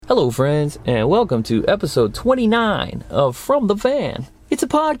Hello, friends, and welcome to episode 29 of From the Van. It's a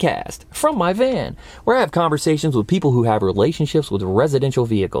podcast from my van, where I have conversations with people who have relationships with residential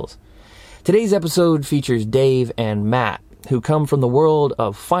vehicles. Today's episode features Dave and Matt, who come from the world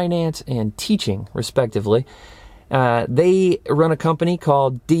of finance and teaching, respectively. They run a company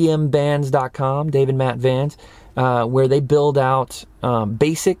called dmvans.com, Dave and Matt Vans, where they build out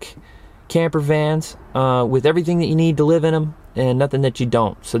basic camper vans with everything that you need to live in them and nothing that you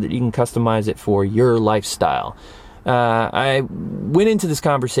don't, so that you can customize it for your lifestyle. I went into this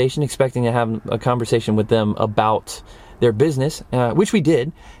conversation expecting to have a conversation with them about their business, which we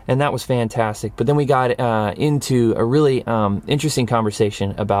did, and that was fantastic. But then we got into a really interesting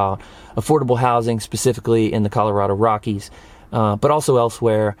conversation about affordable housing, specifically in the Colorado Rockies, but also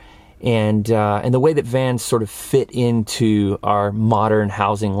elsewhere, and the way that vans sort of fit into our modern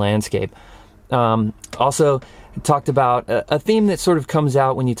housing landscape. Also talked about a theme that sort of comes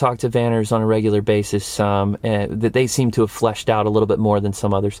out when you talk to vanners on a regular basis, that they seem to have fleshed out a little bit more than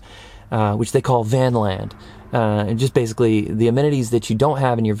some others, which they call vanland. And just basically the amenities that you don't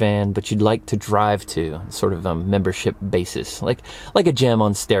have in your van, but you'd like to drive to, sort of a membership basis, like a gym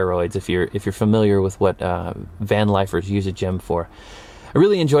on steroids, if you're familiar with what van lifers use a gym for. I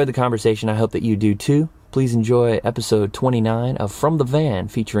really enjoyed the conversation. I hope that you do too. Please enjoy episode 29 of From the Van,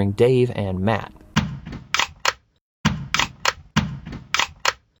 featuring Dave and Matt.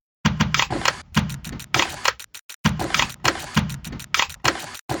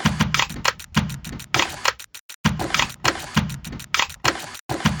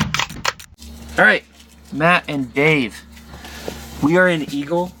 All right, Matt and Dave. We are in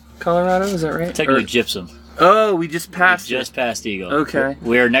Eagle, Colorado, is that right? Technically Gypsum. Oh, we just passed Just past Eagle. Okay.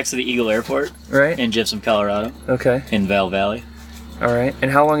 We are next to the Eagle Airport. Right. In Gypsum, Colorado. Okay. In Vail Valley. All right.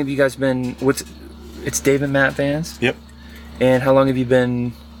 And how long have you guys been, it's Dave and Matt Vans? Yep. And how long have you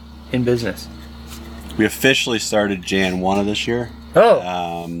been in business? We officially started Jan 1 of this year.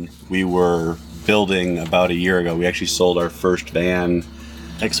 Oh. We were building about a year ago. We actually sold our first van.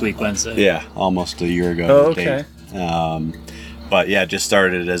 Next week, Wednesday. Yeah, almost a year ago. Oh, okay. But yeah, just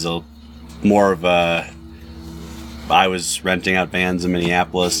started as more of a... I was renting out vans in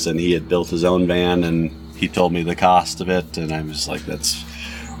Minneapolis, and he had built his own van, and he told me the cost of it, and I was like, that's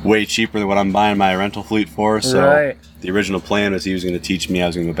way cheaper than what I'm buying my rental fleet for. So right. The original plan was he was going to teach me. I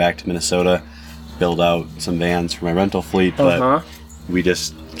was going to go back to Minnesota, build out some vans for my rental fleet, but we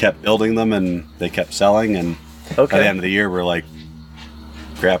just kept building them, and they kept selling, and by the end of the year, we're like,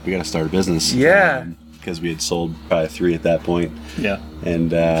 crap, we got to start a business. Yeah. Because we had sold probably 3 at that point. Yeah.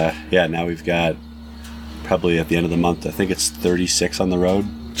 And now we've got probably at the end of the month, I think it's 36 on the road.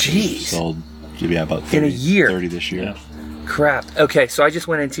 Jeez. Sold maybe about 30, in a year. 30 this year. Yeah. Crap. Okay, so I just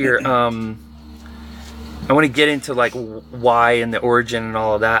went into your I want to get into like why and the origin and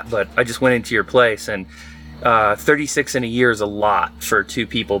all of that, but I just went into your place, and 36 in a year is a lot for 2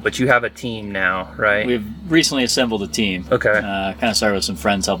 people, but you have a team now, right? We've recently assembled a team. Okay. Kind of started with some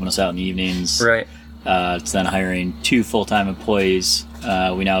friends helping us out in the evenings. Right. It's then hiring 2 full-time employees.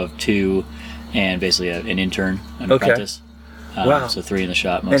 We now have 2 and basically an intern, an apprentice. Wow. So 3 in the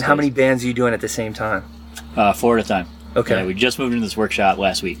shop most And how days. many vans are you doing at the same time? 4 at a time. Okay. Yeah, we just moved into this workshop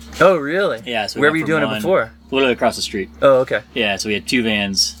last week. Oh, really? Yeah. So where were you doing it before? Literally across the street. Oh, okay. Yeah, so we had 2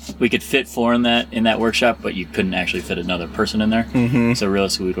 vans. We could fit 4 in that workshop, but you couldn't actually fit another person in there. Mm-hmm. So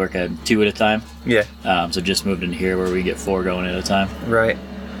realistically, we'd work at 2 at a time. Yeah. So just moved in here where we get 4 going at a time. Right.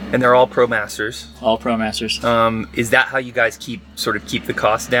 And they're all Pro Masters. All Pro Masters. Is that how you guys keep the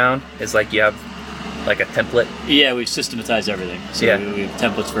cost down? Is like you have like a template? Yeah, we've systematized everything. So we have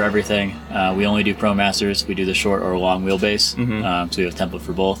templates for everything. We only do Pro Masters. We do the short or long wheelbase. Mm-hmm. So we have a template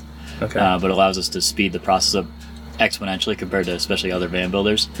for both. Okay. But it allows us to speed the process up exponentially compared to especially other van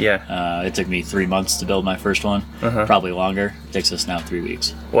builders. Yeah. It took me 3 months to build my first one. Probably longer. It takes us now 3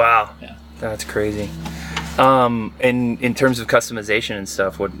 weeks. Wow. Yeah. That's crazy. And in terms of customization and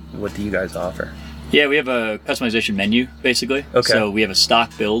stuff, what do you guys offer? Yeah, we have a customization menu basically. Okay. So we have a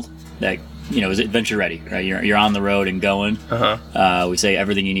stock build that is adventure ready, right? You're on the road and going. We say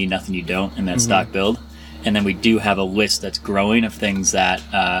everything you need, nothing you don't in that stock build. And then we do have a list that's growing of things that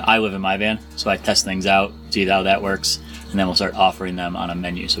I live in my van, so I test things out, see how that works, and then we'll start offering them on a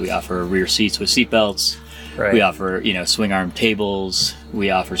menu. So we offer rear seats with seat belts. Right. We offer, swing arm tables. We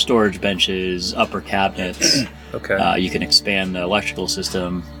offer storage benches, upper cabinets. Okay. You can expand the electrical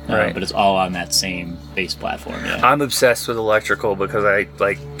system, Right. but it's all on that same base platform. Yeah. I'm obsessed with electrical because I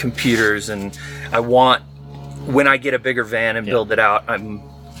like computers, and I want, when I get a bigger van and build it out, I'm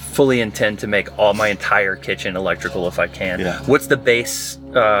fully intend to make all my entire kitchen electrical if I can. Yeah. What's the base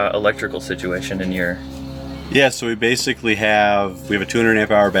electrical situation in your Yeah, so we basically have a 200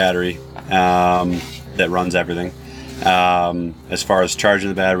 amp hour battery that runs everything. As far as charging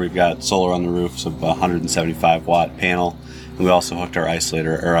the battery, we've got solar on the roof, so a 175 watt panel, and we also hooked our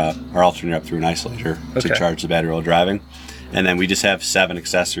isolator or our alternator up through an isolator to charge the battery while driving. And then we just have 7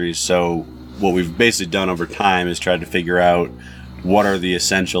 accessories. So what we've basically done over time is tried to figure out what are the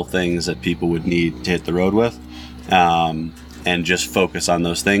essential things that people would need to hit the road with, and just focus on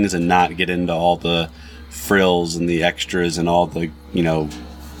those things and not get into all the frills and the extras and all the,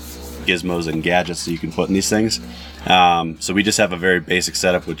 gizmos and gadgets that you can put in these things. So we just have a very basic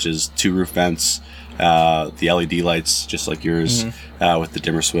setup, which is 2 roof vents, the LED lights, just like yours, with the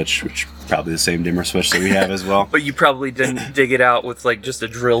dimmer switch, which probably the same dimmer switch that we have as well. But you probably didn't dig it out with like just a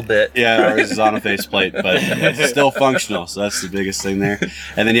drill bit. Yeah, ours is on a faceplate, but it's still functional, so that's the biggest thing there.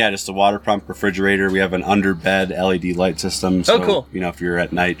 And then just a water pump, refrigerator. We have an under bed LED light system. So, cool. If you're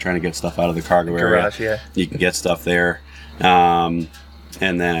at night trying to get stuff out of the cargo garage, area, you can get stuff there. And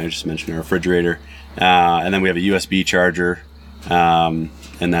then I just mentioned a refrigerator. And then we have a USB charger, and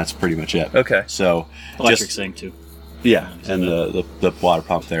that's pretty much it. Okay. So electric sink too. Yeah, and the water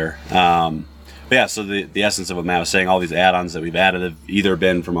pump there. But yeah, so the essence of what Matt was saying, all these add-ons that we've added have either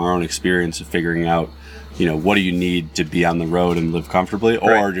been from our own experience of figuring out, what do you need to be on the road and live comfortably,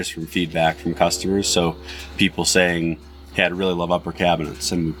 or just from feedback from customers. So people saying, hey, I'd really love upper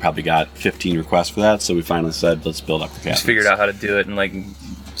cabinets, and we probably got 15 requests for that, so we finally said, let's build upper cabinets. Just figured out how to do it and like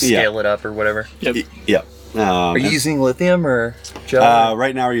scale it up or whatever. Yep. Yep. Are you using lithium or gel?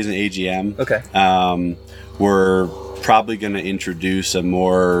 Right now we're using AGM. Okay. We're probably going to introduce a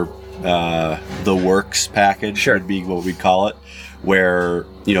more the works package would be what we'd call it, where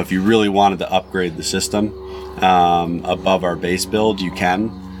if you really wanted to upgrade the system above our base build, you can.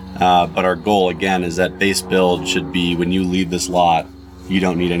 But our goal again is that base build should be when you leave this lot, you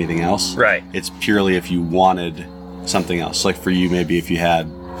don't need anything else. Right. It's purely if you wanted something else. Like for you, maybe if you had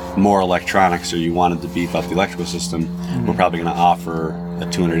more electronics or you wanted to beef up the electrical system, we're probably going to offer a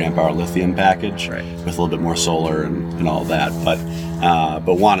 200 amp hour lithium package with a little bit more solar and all that.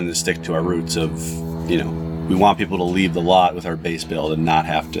 But wanting to stick to our roots of, we want people to leave the lot with our base build and not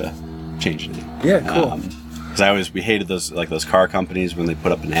have to change anything. Yeah, cool. Because we hated those car companies when they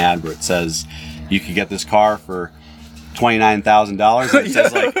put up an ad where it says you could get this car for $29,000, and it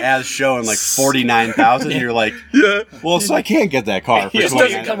says as shown $49,000. You're like, well, so I can't get that car for $29,000. It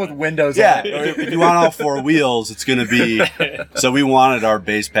doesn't come with windows. Yeah, if you want all 4 wheels, it's going to be. So we wanted our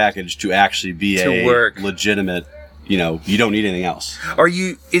base package to actually be work. Legitimate. You don't need anything else.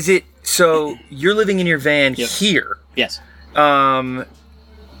 Is it so you're living in your van here? Yes.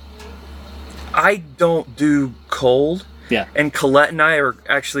 I don't do cold. Yeah. And Colette and I are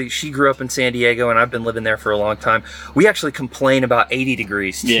actually, she grew up in San Diego and I've been living there for a long time. We actually complain about 80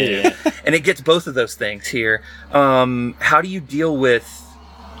 degrees too. Yeah. And it gets both of those things here. How do you deal with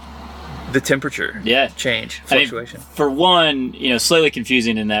the temperature change, fluctuation? I mean, for one, slightly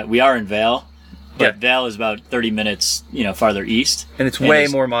confusing in that we are in Vail, but Vail is about 30 minutes, farther east. And it's way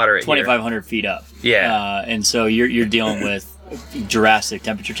more moderate 2,500 feet up. Yeah. And so you're dealing with drastic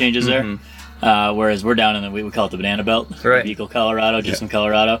temperature changes there. Whereas we're down in we call it the banana belt, Beagle, Colorado, Gypsum,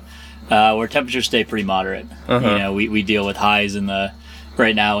 Colorado, where temperatures stay pretty moderate. We deal with highs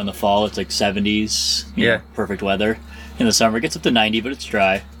right now in the fall, it's like 70s, perfect weather. In the summer, it gets up to 90, but it's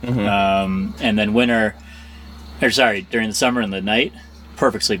dry. And then during the summer and the night,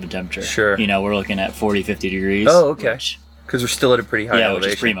 perfect sleeping temperature. Sure. We're looking at 40, 50 degrees. Oh, okay. Because we're still at a pretty high elevation.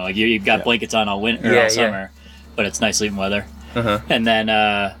 Which is primo. You've got blankets on all winter, all summer, but it's nice sleeping weather. And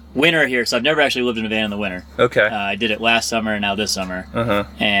then winter here, so I've never actually lived in a van in the winter. Okay. I did it last summer and now this summer.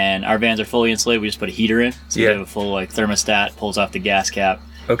 And our vans are fully insulated. We just put a heater in. So we have a full thermostat, pulls off the gas cap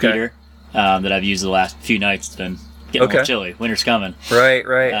heater that I've used the last few nights. It's been getting a little chilly. Winter's coming. Right.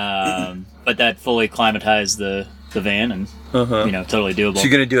 But that fully climatized the van and totally doable. So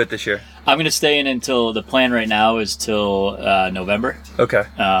you're going to do it this year? I'm going to stay in until the plan right now is till November. Okay.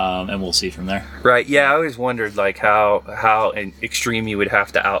 And we'll see from there. Right. Yeah, I always wondered how extreme you would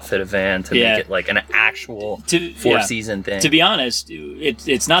have to outfit a van to make it an actual 4-season thing. To be honest,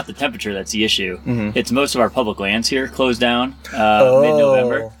 it's not the temperature that's the issue. It's most of our public lands here closed down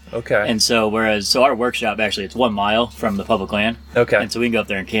mid-November. Okay. And so our workshop actually it's 1 mile from the public land. Okay. And so we can go up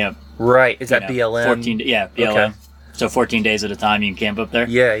there and camp. Right. Is that BLM? 14. Yeah, BLM. Okay. So 14 days at a time you can camp up there.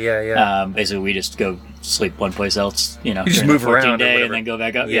 Yeah. Basically, we just go sleep one place else. You just move around day and then go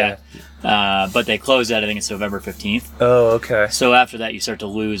back up. Yeah. But they close that. I think it's November 15th. Oh, okay. So after that, you start to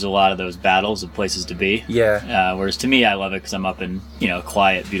lose a lot of those battles of places to be. Yeah. Whereas to me, I love it because I'm up in a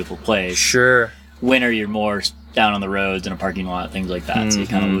quiet, beautiful place. Sure. Winter, you're more down on the roads in a parking lot, things like that. So you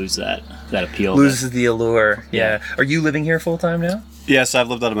kind of lose that appeal. Loses the allure. Yeah. Are you living here full time now? Yes, I've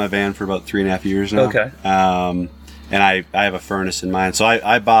lived out of my van for about 3.5 years now. Okay. And I have a furnace in mine. So I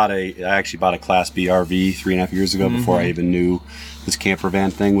actually bought a Class B RV 3.5 years ago before I even knew this camper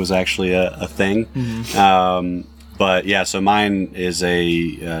van thing was actually a thing. But yeah, so mine is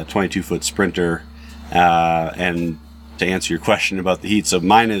a 22-foot Sprinter. And to answer your question about the heat, so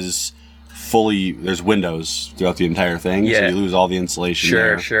mine is fully, there's windows throughout the entire thing, so you lose all the insulation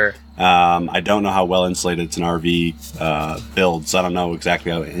there. Sure. I don't know how well insulated it's an RV build, so I don't know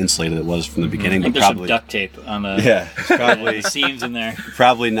exactly how insulated it was from the beginning. I think but there's probably some duct tape on the it's probably the seams in there.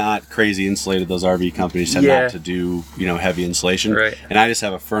 Probably not crazy insulated. Those RV companies tend not to do heavy insulation. Right. And I just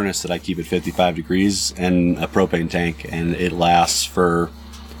have a furnace that I keep at 55 degrees and a propane tank, and it lasts for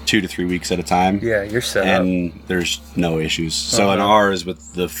 2 to 3 weeks at a time. Yeah, you're set up. And there's no issues. So in ours,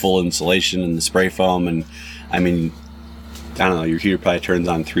 with the full insulation and the spray foam, and I mean, I don't know, your heater probably turns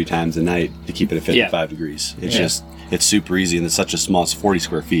on 3 times a night to keep it at 55 degrees. It's just, it's super easy, and it's such a small, it's 40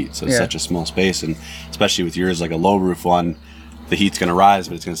 square feet, so it's such a small space, and especially with yours, like a low roof one, the heat's going to rise,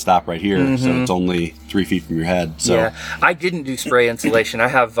 but it's going to stop right here, so it's only 3 feet from your head. So I didn't do spray insulation. I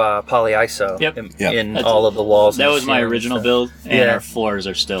have polyiso in all of the walls. That was my original build, and our floors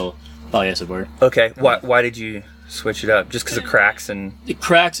are still polyiso board. Okay, why did you switch it up? Just because of cracks and... It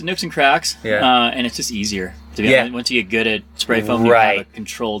cracks, nooks and cracks, and it's just easier. To be honest, once you get good at spray foam, you have a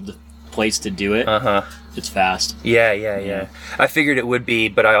controlled place to do it. It's fast. Yeah. I figured it would be,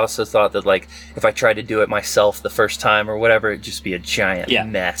 but I also thought that, like, if I tried to do it myself the first time or whatever, it'd just be a giant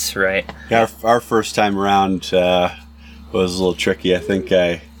mess, right? Yeah, our first time around was a little tricky. I think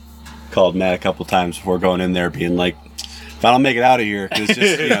I called Matt a couple times before going in there, being like, if I don't make it out of here, because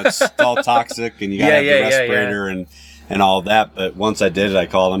it's all toxic, and you gotta have the respirator and all of that. But once I did it, I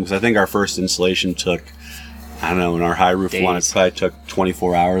called him, because I think our first installation took, I don't know, in our high roof one, it probably took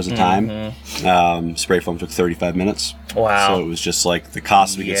 24 hours of time. Spray foam took 35 minutes. Wow. So it was just like the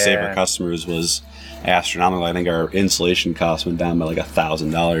cost we could save our customers was astronomical. I think our insulation cost went down by like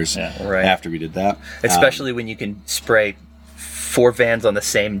 $1,000 after we did that. Especially when you can spray 4 vans on the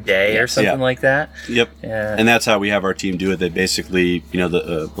same day or something like that. Yep. Yeah. And that's how we have our team do it. They basically,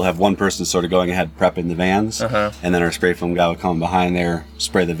 we'll have one person sort of going ahead prepping the vans, and then our spray foam guy will come behind there,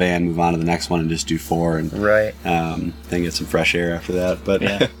 spray the van, move on to the next one, and just do 4, and then get some fresh air after that. But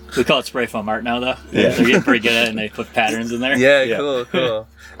we call it spray foam art now, though. They're getting pretty good at it, and they put patterns in there. Cool.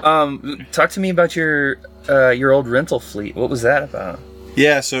 Talk to me about your old rental fleet. What was that about?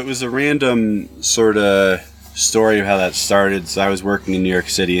 Yeah, so it was a random sort of story of how that started. So I was working in New York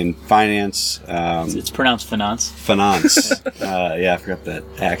City in finance. It's pronounced finance. Finance. I forgot that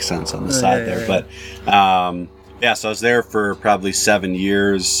accent's on the side there. But so I was there for probably 7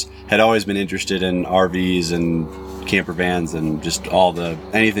 years. Had always been interested in RVs and camper vans, and just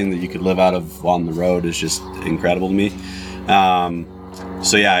anything that you could live out of on the road is just incredible to me.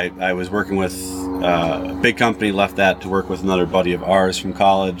 I was working with a big company, left that to work with another buddy of ours from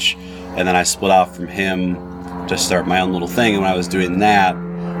college, and then I split off from him to start my own little thing. And when I was doing that,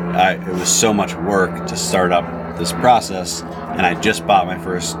 it was so much work to start up this process, and I just bought my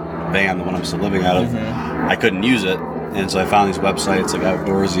first van, the one I'm still living out of. I couldn't use it, and so I found these websites like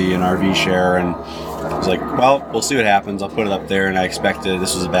Outdoorsy and RV Share, and I was like, well, we'll see what happens. I'll put it up there, and I expected,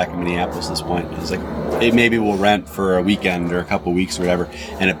 this was back in Minneapolis at this point, I was like, hey, maybe we'll rent for a weekend or a couple weeks or whatever,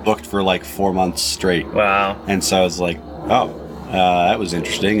 and it booked for like 4 months straight. Wow. And so I was like, that was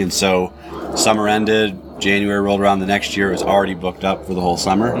interesting. And so summer ended, January rolled around the next year, it was already booked up for the whole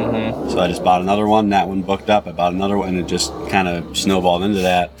summer. So I just bought another one, that one booked up, I bought another one, and it just kind of snowballed into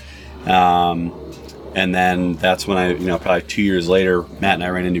that. And then that's when I, probably 2 years later, Matt and I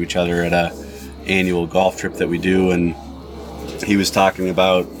ran into each other at a annual golf trip that we do, and he was talking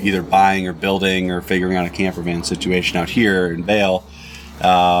about either buying or building or figuring out a camper van situation out here in Vail.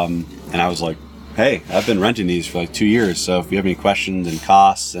 And I was like, hey, I've been renting these for like 2 years, so if you have any questions and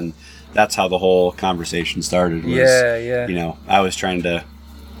costs, and that's how the whole conversation started. Was, I was trying to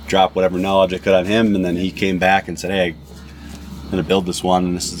drop whatever knowledge I could on him, and then he came back and said, hey, I'm going to build this one,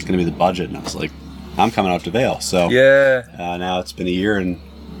 and this is going to be the budget. And I was like, I'm coming out to Vail. So now it's been a year, and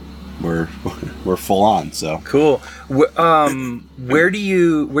we're full on. So cool. Where do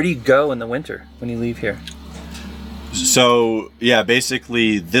you go in the winter when you leave here? So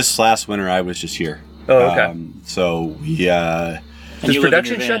basically this last winter I was just here. Oh, okay. So we does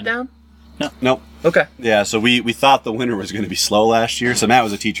production shut down? No. Nope. Okay. Yeah, so we thought the winter was going to be slow last year. So Matt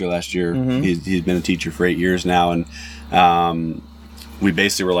was a teacher last year. He's been a teacher for 8 years now, and we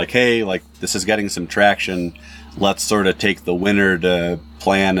basically were like, hey, like this is getting some traction. Let's sort of take the winter to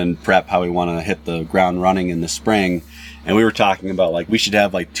plan and prep how we want to hit the ground running in the spring. And we were talking about like we should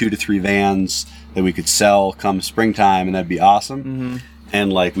have like 2 to 3 vans that we could sell come springtime, and that'd be awesome. Mm-hmm.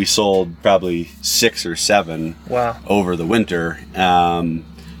 And like we sold probably 6 or 7 over the winter. So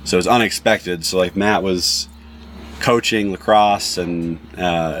it was unexpected. So like Matt was coaching lacrosse and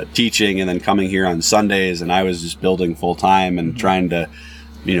teaching, and then coming here on Sundays, and I was just building full time and trying to,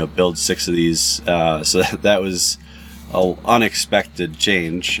 build 6 of these. So that was an unexpected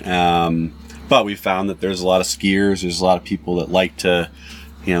change. But we found that there's a lot of skiers. There's a lot of people that like to,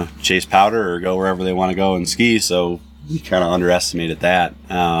 chase powder or go wherever they want to go and ski. So we kind of underestimated that.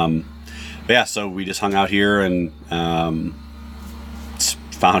 But yeah, so we just hung out here and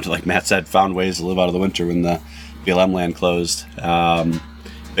found, like Matt said, found ways to live out of the winter when the BLM land closed. But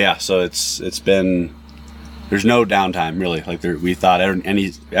yeah, so it's been, there's no downtime really. Like we thought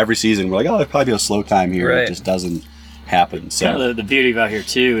every season we're like, oh, there'll probably be a slow time here. Right. It just doesn't happen. So kind of the beauty about here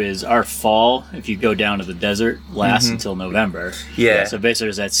too is our fall, if you go down to the desert, lasts until November. Yeah. So basically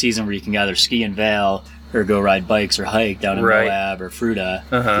there's that season where you can either ski in Vail or go ride bikes or hike down in Moab or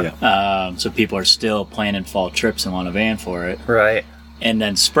Fruta. So people are still planning fall trips and want a van for it. Right. And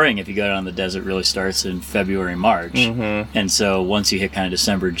then spring, if you go down the desert, really starts in February, March. And so once you hit kind of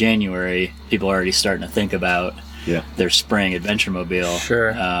December, January, people are already starting to think about their spring adventure mobile.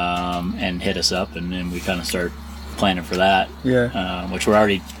 Sure. And hit us up, and then we kind of start planning for that. Yeah. Which we're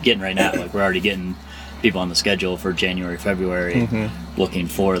already getting right now. Like we're already getting people on the schedule for January, February, looking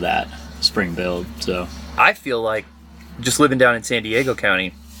for that spring build. So I feel like just living down in San Diego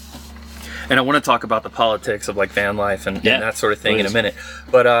County, and I want to talk about the politics of like van life and that sort of thing in a minute.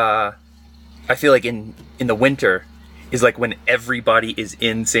 But I feel like in the winter is like when everybody is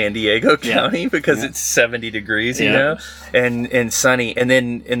in San Diego County because it's 70 degrees, you know, and sunny. And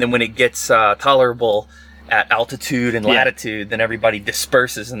then when it gets tolerable at altitude and latitude, then everybody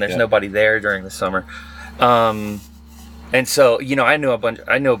disperses and there's nobody there during the summer. And so, I know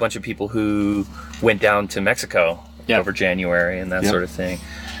a bunch of people who went down to Mexico over January and that sort of thing.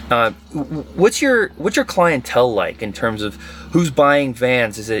 What's your clientele like in terms of who's buying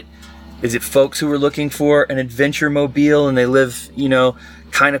vans? Is it folks who are looking for an adventure mobile and they live,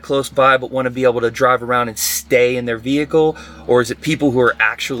 kind of close by but want to be able to drive around and stay in their vehicle? Or is it people who are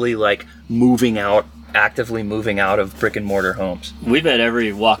actually like actively moving out of brick and mortar homes? We've had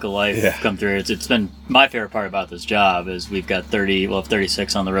every walk of life come through. It's been my favorite part about this job is we've got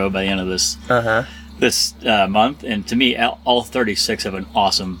 36 on the road by the end of this this month, and to me all 36 have an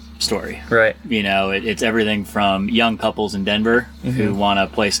awesome story. Right. It's everything from young couples in Denver who want a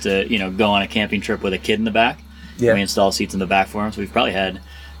place to go on a camping trip with a kid in the back. We install seats in the back for them, so it's probably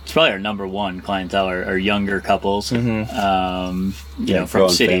our number one clientele are younger couples from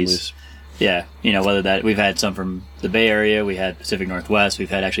cities. Families. Yeah, whether that we've had some from the Bay Area, we had Pacific Northwest,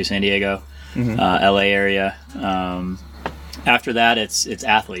 we've had actually San Diego, LA area. After that, it's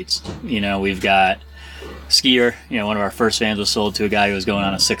athletes. We've got skier. One of our first vans was sold to a guy who was going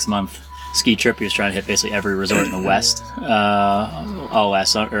on a 6-month ski trip. He was trying to hit basically every resort in the West all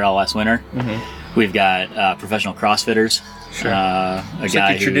last winter. We've got professional CrossFitters. Sure. It's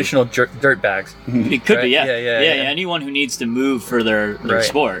like your traditional dirt bags. It could be, yeah. Anyone who needs to move for their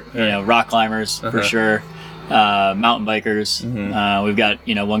sport. Rock climbers for sure. Mountain bikers. We've got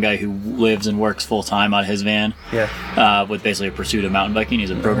one guy who lives and works full time out of his van. With basically a pursuit of mountain biking.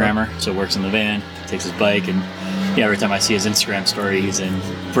 He's a programmer, so works in the van, takes his bike, and every time I see his Instagram story, he's in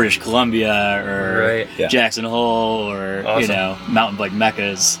British Columbia or Jackson Hole or mountain bike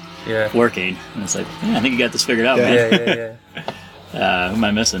meccas. Working, and it's like, I think you got this figured out, man. Who am I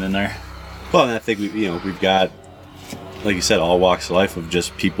missing in there? Well, and I think we've got, like you said, all walks of life of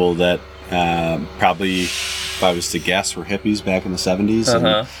just people that probably, if I was to guess, were hippies back in the 70s and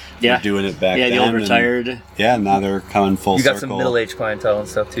were doing it back then. The old retired. And now they're coming full circle. You got some middle-aged clientele and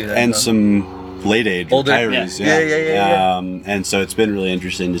stuff too. And some late-age retirees. Yeah. And so it's been really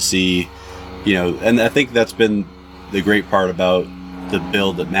interesting to see, and I think that's been the great part about the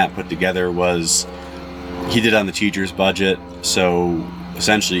build that Matt put together was he did on the teacher's budget, so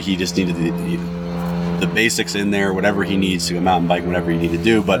essentially he just needed the basics in there, whatever he needs to go mountain bike, whatever you need to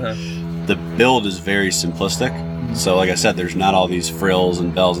do, but the build is very simplistic. So like I said, there's not all these frills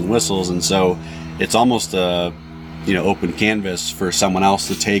and bells and whistles, and so it's almost a open canvas for someone else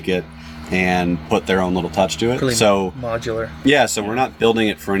to take it and put their own little touch to it. Really so modular. Yeah, so we're not building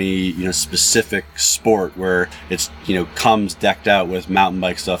it for any specific sport where it's comes decked out with mountain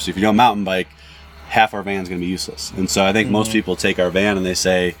bike stuff. So if you don't mountain bike, half our van's going to be useless. And so I think most people take our van and they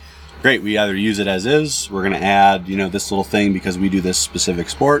say, great, we either use it as is, we're going to add, this little thing because we do this specific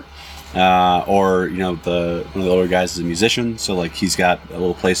sport, or, one of the older guys is a musician, so like he's got a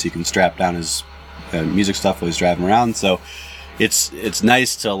little place he can strap down his music stuff while he's driving around. So it's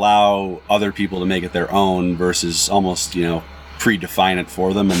nice to allow other people to make it their own versus almost, predefine it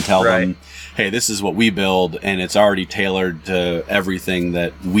for them and tell them, hey, this is what we build and it's already tailored to everything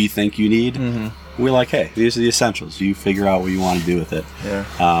that we think you need. We're like, hey, these are the essentials. You figure out what you want to do with it.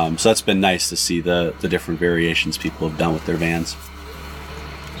 Yeah. So that's been nice to see the different variations people have done with their vans.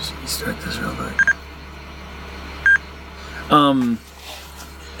 Just start this real quick.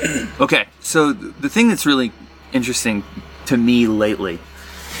 Okay, so the thing that's really interesting to me lately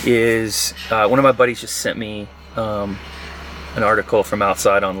is one of my buddies just sent me an article from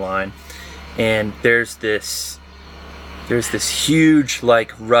Outside Online, and there's this huge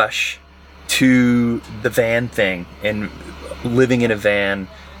like rush to the van thing and living in a van,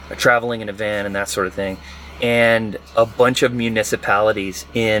 traveling in a van, and that sort of thing. And a bunch of municipalities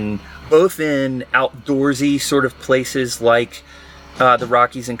both in outdoorsy sort of places like the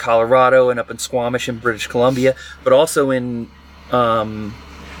Rockies in Colorado and up in Squamish in British Columbia, but also in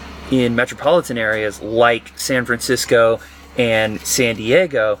metropolitan areas like San Francisco and San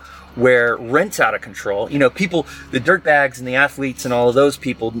Diego, where rent's out of control. People, the dirtbags and the athletes and all of those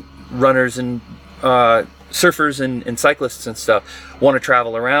people, runners and surfers and cyclists and stuff, want to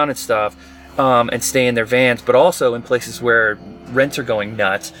travel around and stuff and stay in their vans, but also in places where rents are going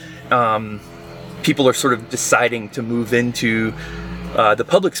nuts. People are sort of deciding to move into the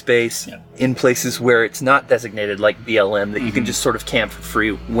public space in places where it's not designated, like BLM, that you can just sort of camp for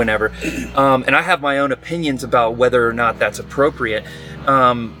free whenever. And I have my own opinions about whether or not that's appropriate.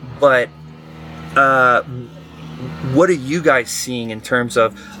 But what are you guys seeing in terms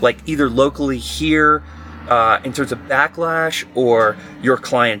of, like, either locally here, in terms of backlash, or your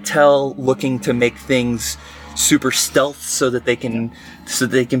clientele looking to make things super stealth so that they can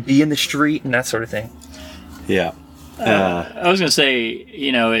be in the street and that sort of thing? Yeah. I was going to say,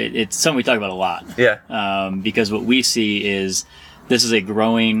 it's something we talk about a lot. Yeah. Because what we see is this is a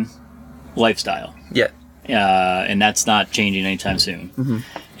growing lifestyle. Yeah. And that's not changing anytime soon.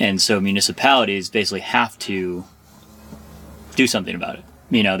 And so municipalities basically have to do something about it.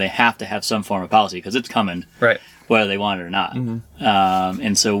 They have to have some form of policy because it's coming, right, whether they want it or not.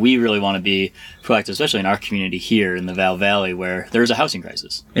 And so we really want to be proactive, especially in our community here in the Vail Valley, where there's a housing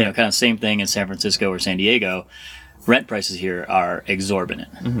crisis. Kind of same thing in San Francisco or San Diego. Rent prices here are exorbitant,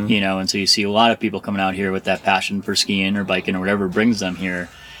 and so you see a lot of people coming out here with that passion for skiing or biking or whatever brings them here,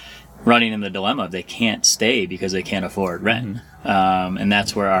 running in the dilemma of they can't stay because they can't afford rent. And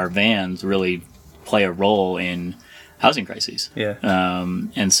that's where our vans really play a role in housing crises. Yeah.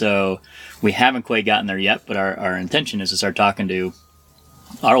 And so we haven't quite gotten there yet, but our intention is to start talking to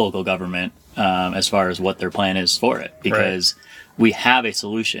our local government as far as what their plan is for it, because we have a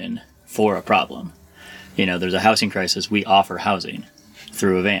solution for a problem. There's a housing crisis. We offer housing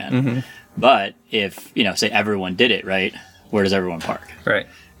through a van. But if, say everyone did it, right, where does everyone park? Right.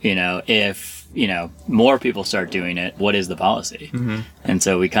 If, more people start doing it, what is the policy? And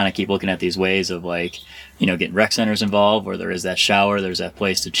so we kind of keep looking at these ways of, like, getting rec centers involved where there is that shower, there's that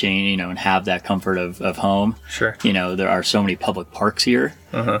place to change, and have that comfort of home. Sure. There are so many public parks here,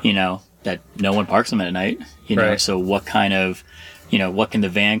 that no one parks them at night, so what kind of, what can the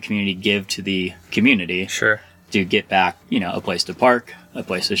van community give to the community? Sure. To get back, a place to park, a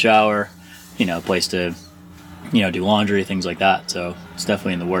place to shower, a place to, do laundry, things like that. So it's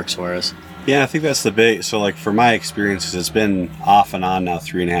definitely in the works for us. Yeah, I think that's the big. So, like, for my experiences, it's been off and on now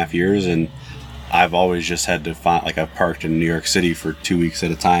 3.5 years, and I've always just had to find, like, I've parked in New York City for 2 weeks at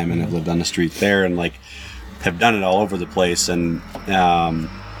a time, and I've lived on the street there, and, like, have done it all over the place. And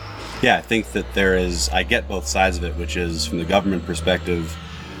yeah, I think that I get both sides of it, which is, from the government perspective,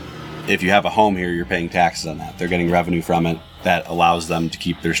 if you have a home here, you're paying taxes on that. They're getting revenue from it that allows them to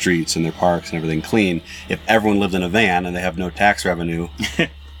keep their streets and their parks and everything clean. If everyone lived in a van and they have no tax revenue,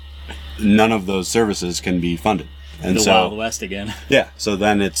 none of those services can be funded. And the Wild West again. Yeah. So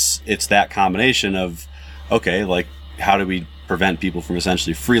then it's that combination of, okay, like, how do we prevent people from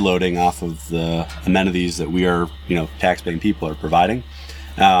essentially freeloading off of the amenities that we are, tax-paying people are providing?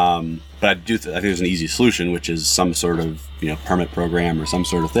 But I think there's an easy solution, which is some sort of, permit program or some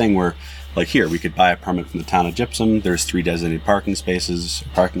sort of thing where, like, here, we could buy a permit from the town of Gypsum. There's 3 designated parking spaces,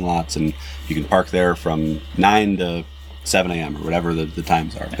 parking lots, and you can park there from 9 to 7 a.m. or whatever the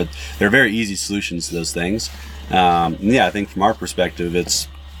times are. But they're very easy solutions to those things. I think from our perspective, it's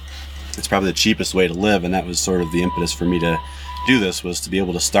probably the cheapest way to live, and that was sort of the impetus for me to do this, was to be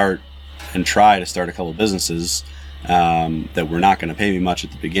able to start and try to start a couple businesses that were not going to pay me much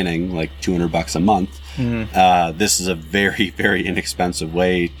at the beginning, like $200 a month. This is a very, very inexpensive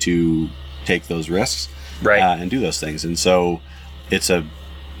way to take those risks, and do those things. And so it's a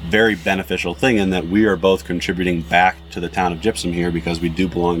very beneficial thing in that we are both contributing back to the town of Gypsum here, because we do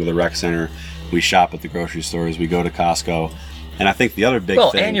belong to the rec center. We shop at the grocery stores. We go to Costco. And I and the other big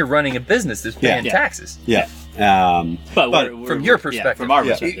thing... and you're running a business that's paying taxes. Yeah. But from your perspective. From our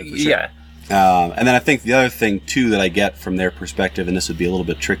perspective, for sure. And then I think the other thing, too, that I get from their perspective, and this would be a little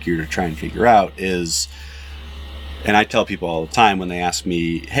bit trickier to try and figure out, is... And I tell people all the time when they ask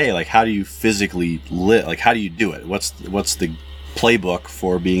me, hey, like, how do you physically live? Like, how do you do it? What's the playbook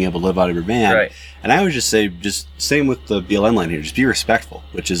for being able to live out of your van? Right. And I always just say, just same with the BLN line here, just be respectful,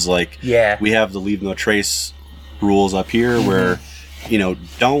 which is like, we have the leave no trace rules up here where,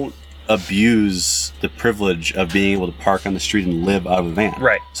 don't abuse the privilege of being able to park on the street and live out of a van.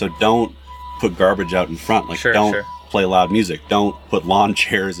 Right. So don't put garbage out in front. Like, don't play loud music. Don't put lawn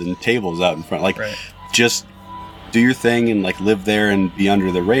chairs and tables out in front. Like, just do your thing and like live there and be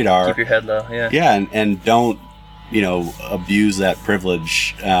under the radar. Keep your head low. Yeah. Yeah, and don't abuse that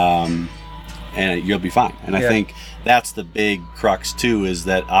privilege, and you'll be fine. And I think that's the big crux too, is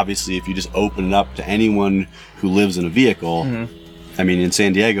that obviously if you just open it up to anyone who lives in a vehicle, I mean, in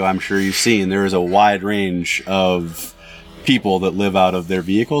San Diego, I'm sure you've seen there is a wide range of people that live out of their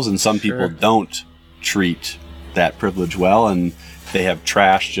vehicles, and some people don't treat that privilege well, and they have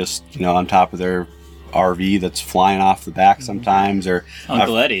trash just on top of their RV that's flying off the back sometimes, or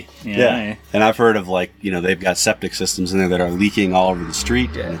Uncle Eddie. Yeah. And I've heard of they've got septic systems in there that are leaking all over the street,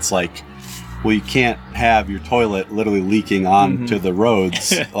 and it's like, well, you can't have your toilet literally leaking onto the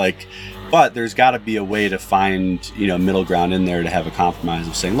roads, but there's got to be a way to find middle ground in there to have a compromise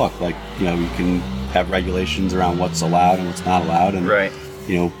of saying, look, we can have regulations around what's allowed and what's not allowed, and a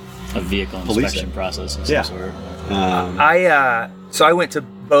vehicle inspection process of some sort. So I went to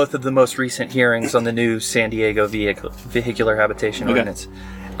both of the most recent hearings on the new San Diego vehicular habitation ordinance,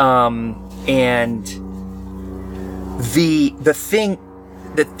 and the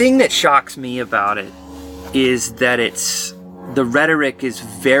thing that shocks me about it is that the rhetoric is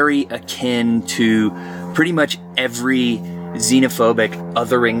very akin to pretty much every xenophobic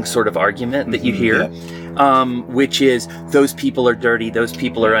othering sort of argument that you hear. Which is, those people are dirty, those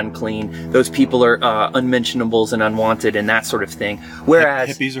people are unclean, those people are unmentionables and unwanted, and that sort of thing.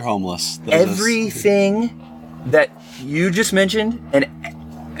 Whereas hippies are homeless. Everything that you just mentioned, and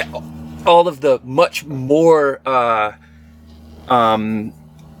all of the much more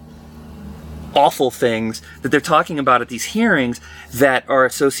awful things that they're talking about at these hearings that are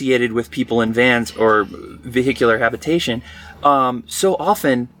associated with people in vans or vehicular habitation,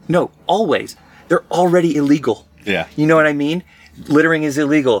 always, they're already illegal. Yeah. You know what I mean? Littering is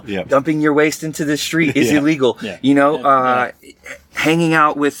illegal. Yep. Dumping your waste into the street is illegal. Yeah. Hanging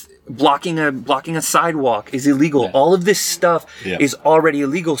out with blocking a sidewalk is illegal. Yeah. All of this stuff is already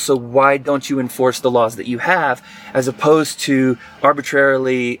illegal. So why don't you enforce the laws that you have, as opposed to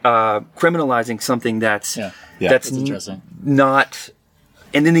arbitrarily criminalizing something that's interesting. Not.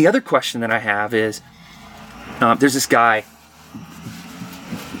 And then the other question that I have is, there's this guy.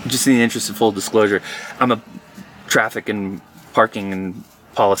 Just in the interest of full disclosure, I'm a traffic and parking and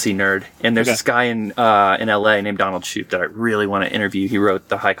policy nerd, and there's this guy in LA named Donald Shoup that I really want to interview. He wrote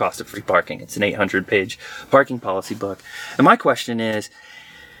The High Cost of Free Parking. It's an 800-page parking policy book. And my question is,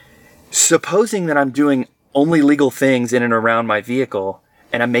 supposing that I'm doing only legal things in and around my vehicle,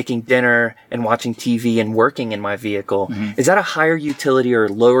 and I'm making dinner and watching TV and working in my vehicle, is that a higher utility or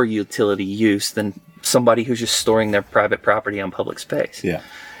lower utility use than somebody who's just storing their private property on public space? Yeah.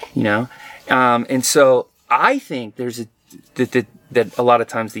 And so I think that a lot of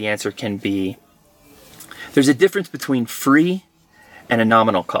times the answer can be, there's a difference between free and a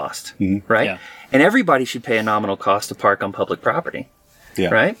nominal cost, right? Yeah. And everybody should pay a nominal cost to park on public property,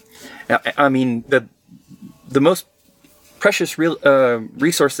 right? Now, I mean, the most precious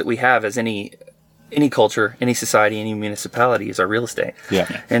resource that we have as any culture, any society, any municipality is our real estate.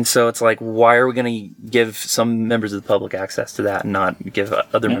 Yeah. And so it's like, why are we going to give some members of the public access to that and not give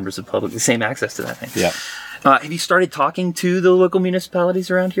other members of the public the same access to that thing? Yeah. Have you started talking to the local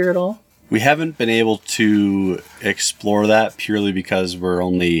municipalities around here at all? We haven't been able to explore that purely because we're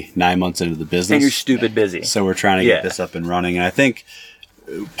only 9 months into the business. And you're stupid busy. So we're trying to get this up and running. And I think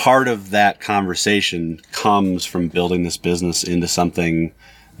part of that conversation comes from building this business into something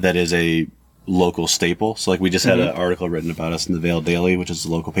that is a local staple. So like we just had an article written about us in the Vail Daily, which is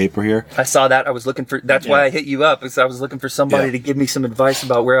the local paper here. I saw that. I was looking for, that's why I hit you up, because I was looking for somebody to give me some advice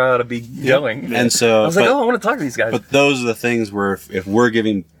about where I ought to be going. And so I was like, I want to talk to these guys. But those are the things where if we're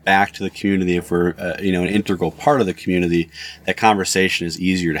giving back to the community, if we're, an integral part of the community, that conversation is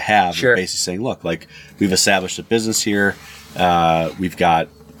easier to have. Sure. Basically saying, look, like we've established a business here. We've got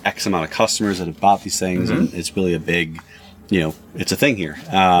X amount of customers that have bought these things, and it's really a big, it's a thing here.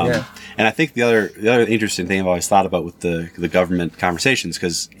 And I think the other interesting thing I've always thought about with the government conversations,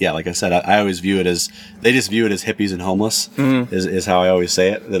 because like I said, I always view it as, they just view it as hippies and homeless is how I always say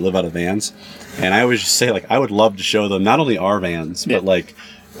it, that live out of vans. And I always just say, like, I would love to show them not only our vans, but like,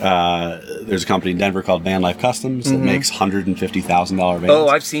 there's a company in Denver called Van Life Customs that makes $150,000 vans. Oh,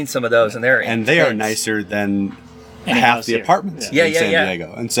 I've seen some of those, and they are nicer than Any half house the here. apartments Yeah. in San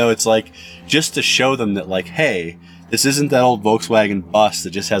Diego. And so it's like, just to show them that, like, hey, this isn't that old Volkswagen bus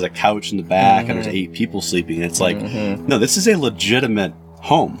that just has a couch in the back and there's 8 people sleeping. It's like, no, this is a legitimate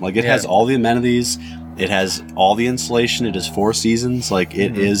home. Like, it has all the amenities. It has all the insulation. It has 4 seasons. Like,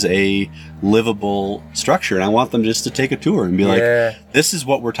 it is a livable structure. And I want them just to take a tour and be like, this is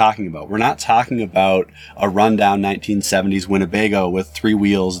what we're talking about. We're not talking about a rundown 1970s Winnebago with 3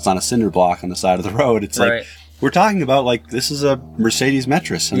 wheels. It's on a cinder block on the side of the road. It's like, we're talking about, like, this is a Mercedes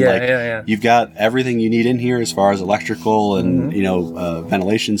Metris. And you've got everything you need in here as far as electrical and,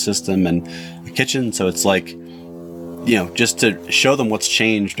 ventilation system and a kitchen. So it's like, just to show them what's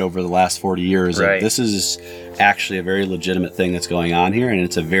changed over the last 40 years. Like, this is actually a very legitimate thing that's going on here, and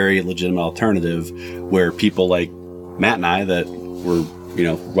it's a very legitimate alternative where people like Matt and I that were,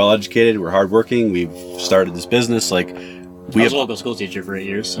 well-educated, we're hardworking, we've started this business, like, I was a local school teacher for 8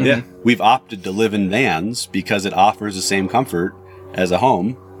 years. So. Yeah. We've opted to live in vans because it offers the same comfort as a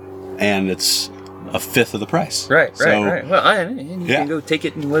home, and it's a fifth of the price. Right. Well, you can go take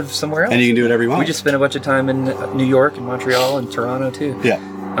it and live somewhere else. And you can do whatever you want. We just spent a bunch of time in New York and Montreal and Toronto too. Yeah.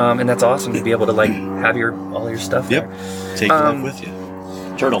 And that's awesome to be able to, like, have all your stuff there. Take life with you.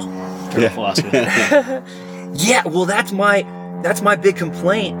 Turtle philosophy. Yeah, well, that's my big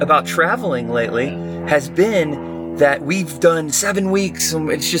complaint about traveling lately has been that we've done 7 weeks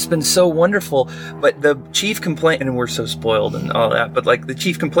and it's just been so wonderful. But the chief complaint, and we're so spoiled and all that, but like the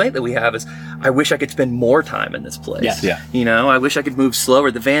chief complaint that we have is, I wish I could spend more time in this place. Yeah. I wish I could move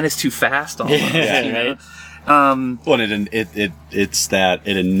slower. The van is too fast almost. Right. Well, it's that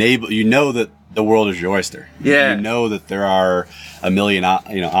it enables, that the world is your oyster. Yeah. You know that there are a million,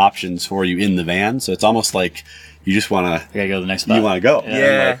 options for you in the van. So it's almost like, you just want to... You gotta go to the next spot. You want to go.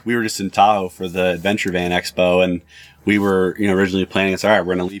 Yeah. Like, we were just in Tahoe for the Adventure Van Expo, and we were, originally planning, it's all right,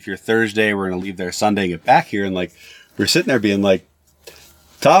 we're going to leave here Thursday, we're going to leave there Sunday and get back here. And, like, we're sitting there being like,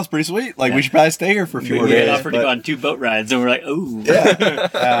 Tahoe's pretty sweet. Like, we should probably stay here for a few more days. We offered to go on 2 boat rides, and we're like, ooh,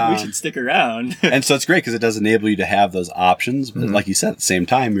 we should stick around. And so it's great because it does enable you to have those options. But like you said, at the same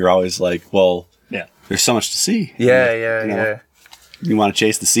time, you're always like, well, there's so much to see. Yeah. You want to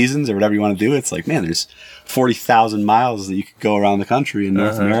chase the seasons or whatever you want to do. It's like, man, there's 40,000 miles that you could go around the country in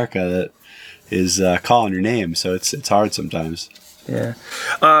North America that is calling your name. So it's hard sometimes. Yeah.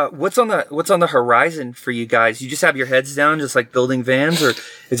 What's on the horizon for you guys? You just have your heads down, just like building vans, or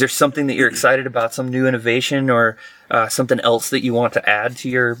is there something that you're excited about, some new innovation or something else that you want to add to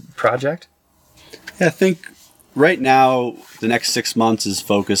your project? Yeah, I think right now the next 6 months is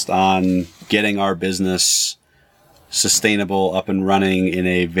focused on getting our business sustainable, up and running in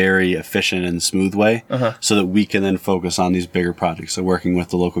a very efficient and smooth way, so that we can then focus on these bigger projects. So working with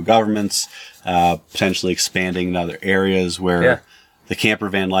the local governments, potentially expanding in other areas where the camper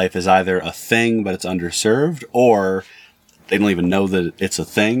van life is either a thing, but it's underserved, or they don't even know that it's a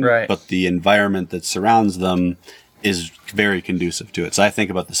thing, but the environment that surrounds them is very conducive to it. So I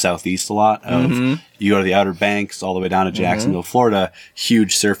think about the Southeast a lot. You go to the Outer Banks all the way down to Jacksonville, Florida,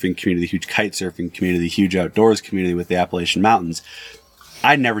 huge surfing community, huge kite surfing community, huge outdoors community with the Appalachian Mountains.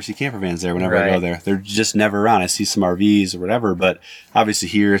 I never see camper vans there whenever I go there. They're just never around. I see some RVs or whatever, but obviously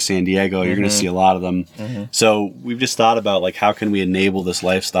here, San Diego, you're going to see a lot of them. So we've just thought about, like, how can we enable this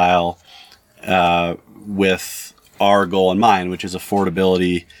lifestyle with our goal in mind, which is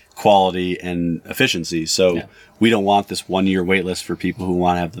affordability, quality, and efficiency. So we don't want this 1-year wait list for people who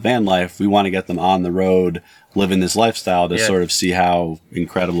want to have the van life. We want to get them on the road, living this lifestyle to sort of see how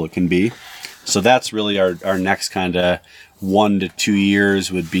incredible it can be. So that's really our next kind of 1 to 2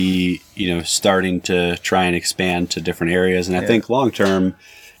 years would be, starting to try and expand to different areas. And I think long term,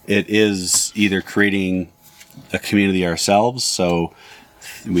 it is either creating a community ourselves. So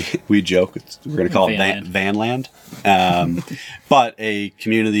we joke, we're going to call it Vanland. But a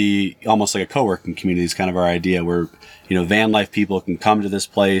community, almost like a co-working community, is kind of our idea where, van life people can come to this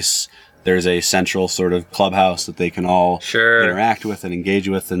place. there's a central sort of clubhouse that they can all interact with and engage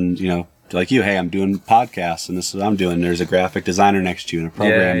with, and like you, hey, I'm doing podcasts and this is what I'm doing. There's a graphic designer next to you and a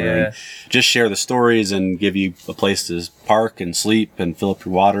programmer, and just share the stories and give you a place to park and sleep and fill up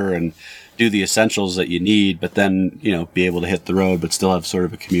your water and do the essentials that you need, but then, be able to hit the road, but still have sort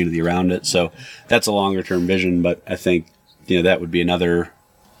of a community around it. So that's a longer term vision, but I think, that would be another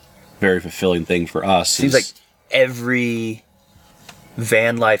very fulfilling thing for us. Seems like every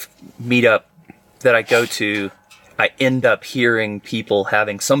van life meetup that I go to, I end up hearing people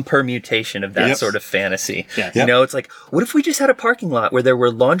having some permutation of that sort of fantasy. Yeah. It's like, what if we just had a parking lot where there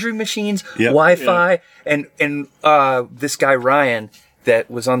were laundry machines, Wi-Fi, and this guy Ryan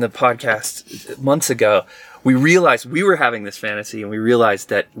that was on the podcast months ago, we realized we were having this fantasy, and we realized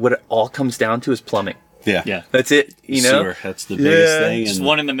that what it all comes down to is plumbing. Yeah. That's it, Sewer, that's the biggest thing. Just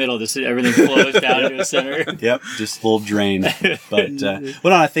one in the middle, just everything flows down into a center. Yep, just a little drain. But, well,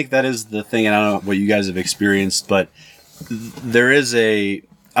 no, I think that is the thing, and I don't know what you guys have experienced, but there is I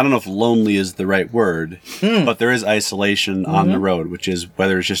don't know if lonely is the right word, but there is isolation on the road, which is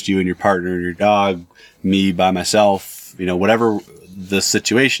whether it's just you and your partner and your dog, me by myself, whatever the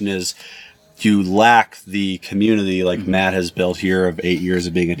situation is, you lack the community like Matt has built here of 8 years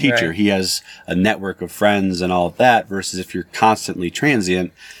of being a teacher. Right. He has a network of friends and all of that, versus if you're constantly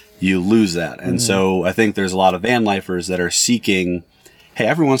transient, you lose that. And so I think there's a lot of van lifers that are seeking, hey,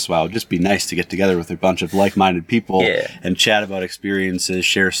 every once in a while, it'd just be nice to get together with a bunch of like-minded people and chat about experiences,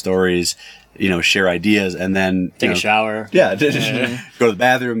 share stories, share ideas, and then take a shower. Yeah, go to the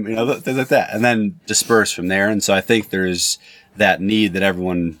bathroom, things like that, and then disperse from there. And so I think there's that need that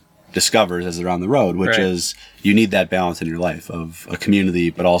everyone discovers as they're on the road, which is you need that balance in your life of a community,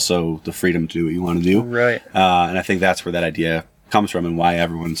 but also the freedom to do what you want to do. Right. And I think that's where that idea comes from, and why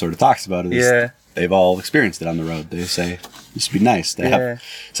everyone sort of talks about it. Is they've all experienced it on the road. They say, this would be nice to have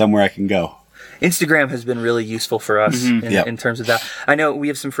somewhere I can go. Instagram has been really useful for us in terms of that. I know we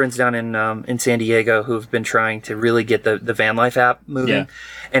have some friends down in San Diego who have been trying to really get the van life app moving,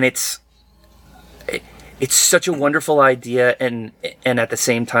 and it's such a wonderful idea, and at the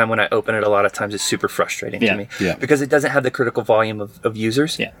same time, when I open it, a lot of times it's super frustrating to me because it doesn't have the critical volume of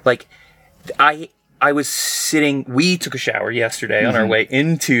users. Yeah. Like I was sitting, we took a shower yesterday on our way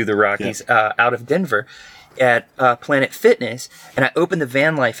into the Rockies out of Denver at Planet Fitness, and I opened the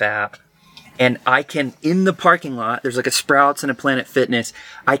Van Life app, and I can, in the parking lot, there's like a Sprouts and a Planet Fitness,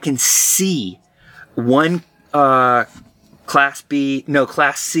 I can see one Class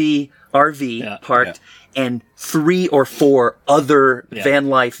C RV parked, and 3 or 4 other van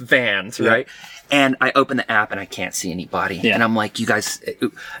life vans, right? And I open the app and I can't see anybody. Yeah. And I'm like, you guys,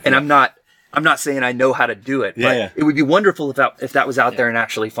 and I'm not saying I know how to do it, but it would be wonderful if that was out there and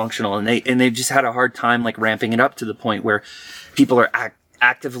actually functional. And they've just had a hard time like ramping it up to the point where people are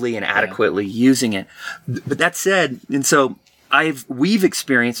actively and adequately using it. But that said, and so we've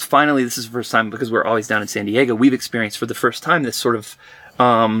experienced, finally, this is the first time, because we're always down in San Diego, we've experienced for the first time this sort of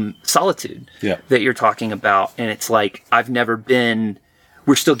solitude that you're talking about. And it's like,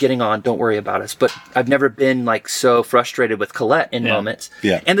 we're still getting on, don't worry about us, but I've never been like so frustrated with Colette in moments.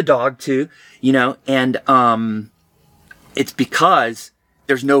 Yeah. And the dog too, and it's because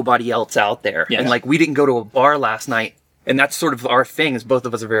there's nobody else out there. Yeah. And like, we didn't go to a bar last night, and that's sort of our thing, is both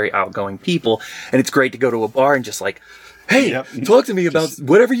of us are very outgoing people, and it's great to go to a bar and just like, hey, talk to me about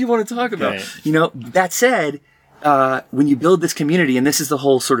whatever you want to talk about. That said, when you build this community, and this is the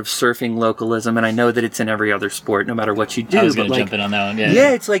whole sort of surfing localism, and I know that it's in every other sport, no matter what you do. I was going to jump in on that one.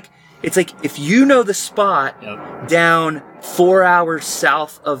 Yeah, it's like if you know the spot down 4 hours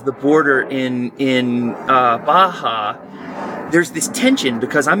south of the border in Baja, there's this tension,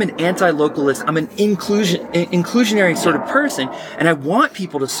 because I'm an anti-localist, I'm an inclusionary sort of person, and I want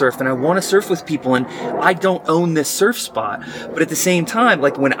people to surf, and I want to surf with people, and I don't own this surf spot. But at the same time,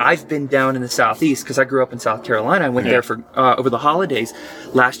 like when I've been down in the Southeast, because I grew up in South Carolina, I went there for over the holidays.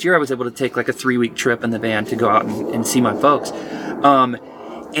 Last year, I was able to take like a 3-week trip in the van to go out and see my folks.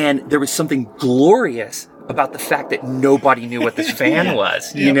 And there was something glorious about the fact that nobody knew what this van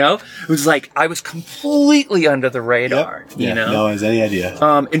was, It was like, I was completely under the radar, No one has any idea.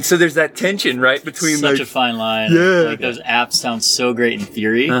 And so there's that tension, right? Between such a fine line. Yeah. Like, those apps sound so great in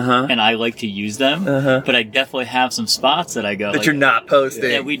theory, and I like to use them, but I definitely have some spots that I go, that you're not posting.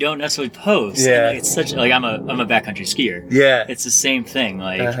 That we don't necessarily post. Yeah. Like, it's such, like, I'm a backcountry skier. Yeah. It's the same thing.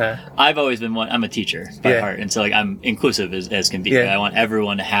 Like, I've always been I'm a teacher by heart. And so, like, I'm inclusive as can be. Yeah. Like, I want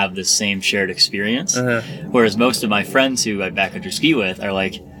everyone to have the same shared experience. Whereas most of my friends who I backcountry ski with are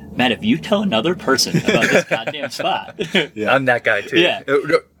like, Matt, if you tell another person about this goddamn spot. I'm that guy too. Yeah.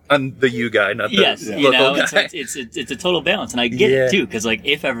 I'm the you guy, not the you local know, guy. it's a total balance, and I get it too, because like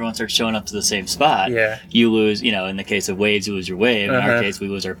if everyone starts showing up to the same spot, you lose. You know, in the case of waves, you lose your wave. In our case, we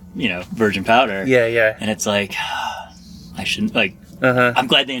lose our virgin powder. And it's like I shouldn't like. I'm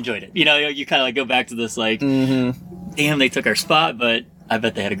glad they enjoyed it. You know, you kind of like go back to this like, damn, they took our spot, but I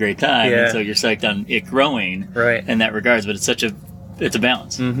bet they had a great time, and so you're psyched on it growing, in that regards. But it's a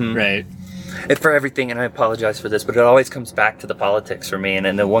balance, right? And for everything, and I apologize for this, but it always comes back to the politics for me.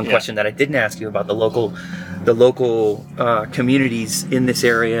 And the one question that I didn't ask you about the local communities in this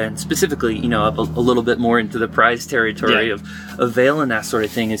area, and specifically, up a little bit more into the prize territory of Vail and that sort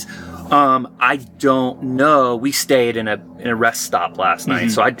of thing, is I don't know. We stayed in a rest stop last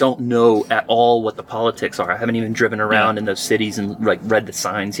night, so I don't know at all what the politics are. I haven't even driven around in those cities and like read the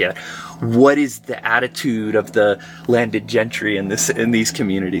signs yet. What is the attitude of the landed gentry in these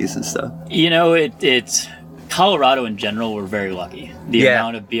communities and stuff? It's Colorado in general. We're very lucky. The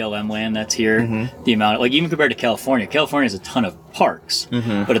amount of BLM land that's here, the amount of, like, even compared to California has a ton of parks,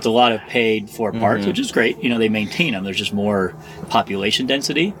 but it's a lot of paid for parks, which is great. They maintain them. There's just more population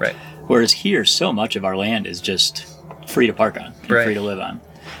density. Right. Whereas here, so much of our land is just free to park on, and free to live on.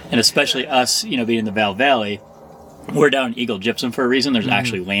 And especially us, being in the Vail Valley, we're down in Eagle Gypsum for a reason. There's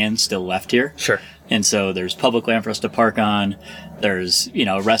actually land still left here. Sure. And so there's public land for us to park on. There's,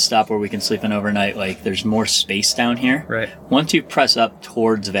 a rest stop where we can sleep in overnight. Like, there's more space down here. Right. Once you press up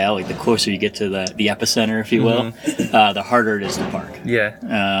towards Vail, like the closer you get to the epicenter, if you will, the harder it is to park. Yeah.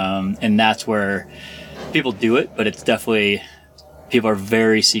 And that's where people do it, but it's definitely... People are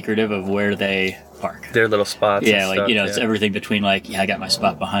very secretive of where they park. Their little spots. Yeah, like, it's everything between, like, I got my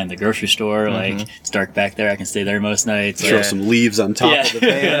spot behind the grocery store. Like, it's dark back there. I can stay there most nights. Throw some leaves on top of the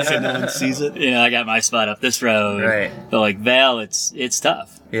van so no one sees it. I got my spot up this road. Right. But, like, Vail, it's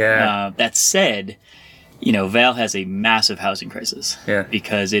tough. Yeah. That said, Vail has a massive housing crisis. Yeah.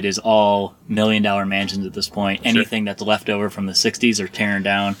 Because it is all $1 million mansions at this point. Anything that's left over from the 60s are tearing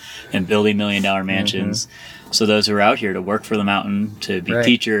down and building $1 million mansions. So those who are out here to work for the mountain, to be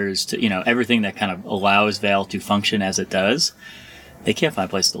teachers, to, everything that kind of allows Vail to function as it does, they can't find a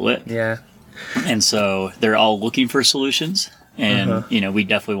place to live. Yeah. And so they're all looking for solutions. And, we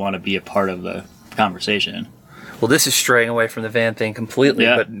definitely want to be a part of the conversation. Well, this is straying away from the van thing completely,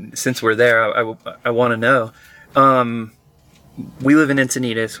 but since we're there, I want to know. We live in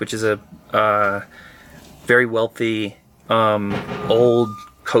Encinitas, which is a very wealthy, old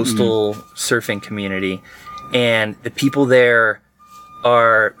coastal surfing community. And the people there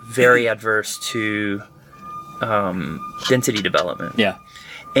are very adverse to density development. Yeah.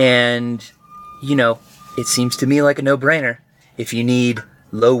 And, it seems to me like a no-brainer. If you need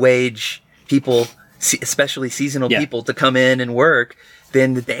low-wage people, especially seasonal people, to come in and work,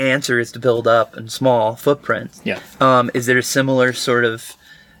 then the answer is to build up in small footprints. Yeah. Is there a similar sort of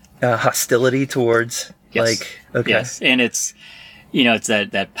hostility towards, Yes. And it's, it's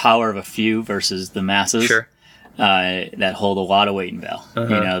that power of a few versus the masses. Sure. That hold a lot of weight in Vail.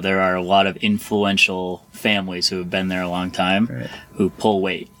 There are a lot of influential families who have been there a long time who pull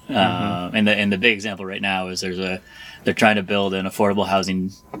weight. And the big example right now is they're trying to build an affordable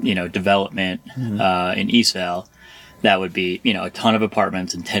housing, development in East Vail that would be, a ton of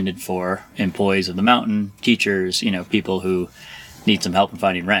apartments intended for employees of the mountain, teachers, people who need some help in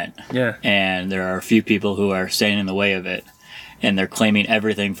finding rent. Yeah. And there are a few people who are standing in the way of it. And they're claiming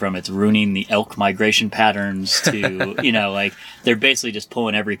everything from it's ruining the elk migration patterns to, they're basically just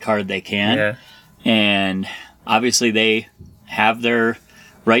pulling every card they can. Yeah. And obviously they have their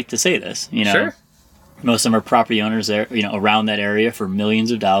right to say this, Sure. Most of them are property owners there, around that area for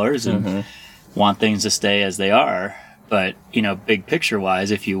millions of dollars and want things to stay as they are. But, big picture wise,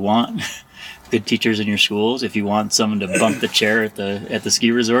 if you want good teachers in your schools, if you want someone to bump the chair at the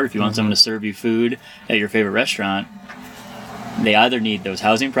ski resort, if you want someone to serve you food at your favorite restaurant, they either need those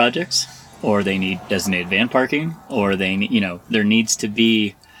housing projects, or they need designated van parking, or they need, there needs to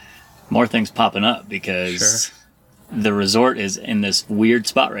be more things popping up because the resort is in this weird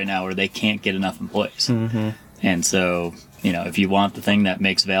spot right now where they can't get enough employees. And so, if you want the thing that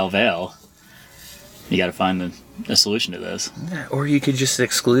makes Vail Vail, you got to find a solution to this. Yeah, or you could just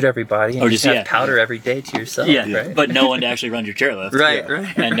exclude everybody and just have powder every day to yourself. Right? But no one to actually run your chairlift. Right.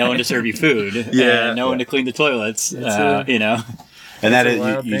 And no one to serve you food. And no one to clean the toilets. And that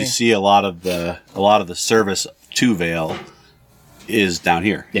is, you see a lot of the service to Vail is down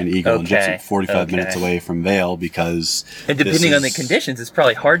here in Eagle and Gypsum, 45 minutes away from Vail, because... And depending on the conditions, it's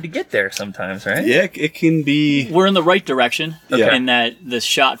probably hard to get there sometimes, right? Yeah, it can be... We're in the right direction in that the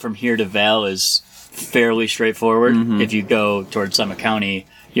shot from here to Vail is fairly straightforward. If you go towards Summit County,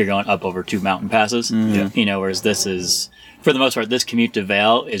 you're going up over 2 mountain passes. Whereas this is for the most part, this commute to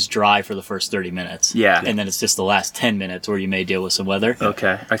Vail is dry for the first 30 minutes. Yeah. And then it's just the last 10 minutes where you may deal with some weather.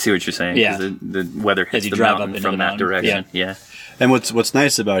 Okay. I see what you're saying. Yeah. 'Cause the weather hits As you the drive mountain up into from the that mountain. direction. Yeah. And what's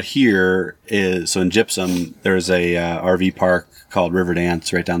nice about here is, so in Gypsum, there's a RV park called River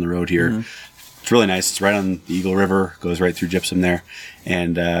Dance right down the road here. Mm-hmm. It's really nice. It's right on the Eagle River, goes right through Gypsum there.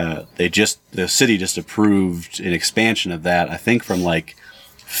 And the city just approved an expansion of that, I think from like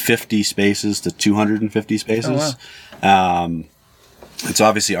 50 spaces to 250 spaces. Oh, wow. And so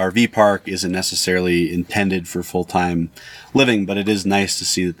obviously RV park isn't necessarily intended for full-time living, but it is nice to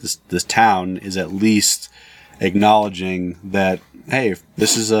see that this town is at least acknowledging that, hey,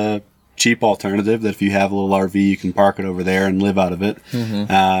 this is a cheap alternative, that if you have a little RV, you can park it over there and live out of it.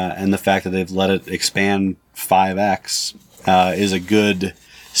 Mm-hmm. And the fact that they've let it expand 5x is a good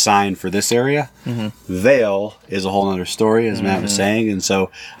sign for this area. Mm-hmm. Vail is a whole other story, as Matt was saying. And so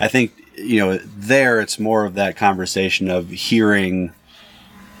I think, there it's more of that conversation of hearing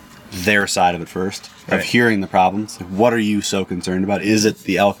their side of it first, of hearing the problems. Like, what are you so concerned about? Is it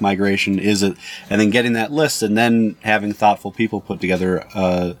the elk migration? Is it, and then getting that list and then having thoughtful people put together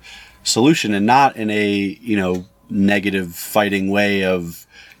a solution, and not in a, negative fighting way of,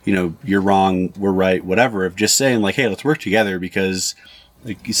 you're wrong, we're right, whatever, of just saying like, hey, let's work together because,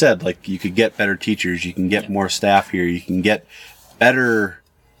 like you said, like you could get better teachers, you can get more staff here, you can get better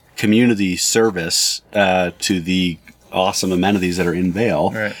community service to the awesome amenities that are in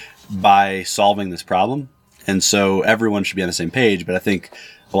Vail by solving this problem. And so everyone should be on the same page. But I think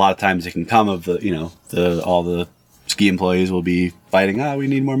a lot of times it can come of all the ski employees will be fighting, we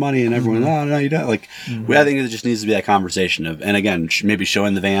need more money, and everyone, no, you don't. Like, I think it just needs to be that conversation of, and again, maybe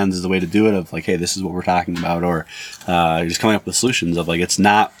showing the vans is the way to do it, of like, hey, this is what we're talking about, or just coming up with solutions of like, it's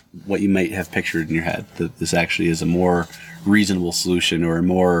not what you might have pictured in your head, that this actually is a more reasonable solution or a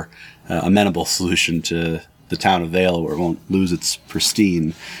more amenable solution to the town of Vail, where it won't lose its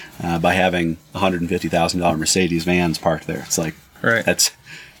pristine by having $150,000 Mercedes vans parked there. It's like,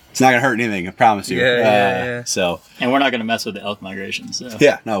 it's not going to hurt anything, I promise you. Yeah. So, and we're not going to mess with the elk migration. So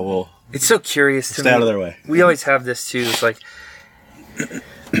we'll It's so curious to me. Stay out of their way. We always have this too. It's like,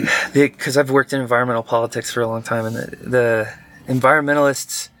 because I've worked in environmental politics for a long time, and the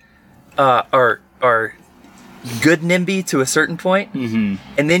environmentalists are good NIMBY to a certain point, and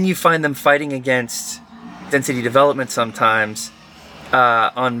then you find them fighting against density development sometimes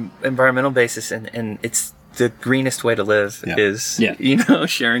on environmental basis, and it's the greenest way to live is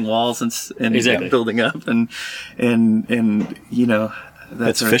sharing walls and building up and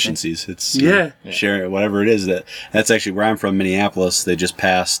that's efficiencies. It's sharing whatever it is. That's actually where I'm from, Minneapolis. They just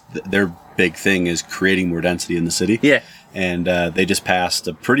passed, their big thing is creating more density in the city. And they just passed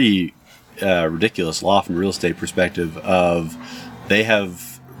a pretty ridiculous law from a real estate perspective of, they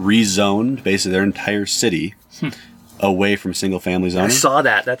have rezoned basically their entire city away from single family zoning. I saw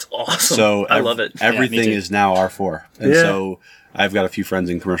that. That's awesome. So I love it. Everything is now R4. And so I've got a few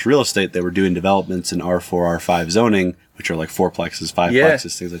friends in commercial real estate that were doing developments in R4, R5 zoning, which are like 4plexes,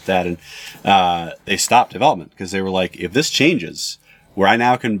 5plexes, things like that. And they stopped development because they were like, if this changes, where I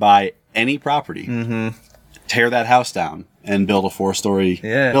now can buy any property, tear that house down and build a 4-story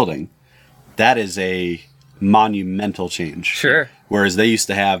building, that is a monumental change. Sure. Whereas they used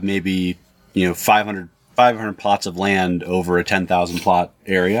to have maybe 500 plots of land over a 10,000 plot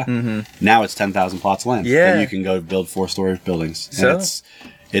area. Now it's 10,000 plots of land. Yeah. And you can go build 4-story buildings. So and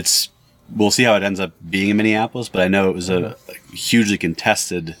it's we'll see how it ends up being in Minneapolis, but I know it was a hugely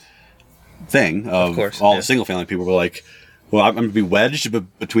contested thing of all the single family people were like, well, I'm going to be wedged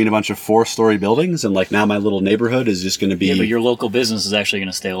between a bunch of 4-story buildings, and like now my little neighborhood is just going to be. Yeah, but your local business is actually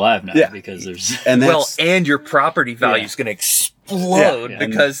going to stay alive now because there's. And and your property value is going to explode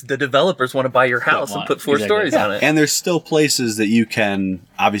because the developers want to buy your house and put 4 stories on it. And there's still places that you can.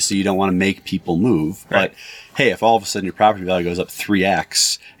 Obviously, you don't want to make people move, but hey, if all of a sudden your property value goes up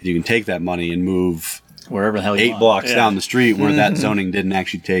 3x, and you can take that money and move wherever the hell you 8 blocks down the street where that zoning didn't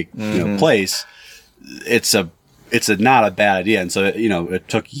actually take place, it's not a bad idea. And so, it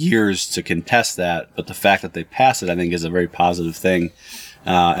took years to contest that, but the fact that they passed it, I think, is a very positive thing.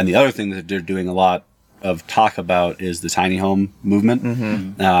 And the other thing that they're doing a lot of talk about is the tiny home movement.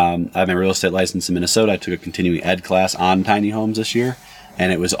 I have my real estate license in Minnesota. I took a continuing ed class on tiny homes this year,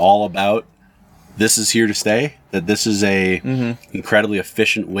 and it was all about, this is here to stay, that this is a incredibly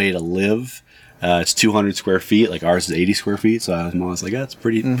efficient way to live. It's 200 square feet, like ours is 80 square feet. So I'm always like, it's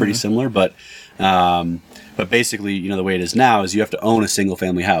pretty similar, but basically, the way it is now is you have to own a single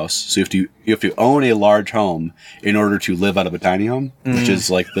family house. So you have to own a large home in order to live out of a tiny home, which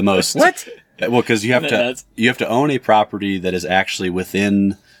is like the most. What? Well, because you have to own a property that is actually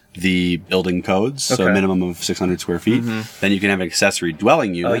within the building codes, so a minimum of 600 square feet. Then you can have an accessory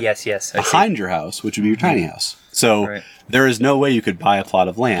dwelling unit behind your house, which would be your tiny house. So there is no way you could buy a plot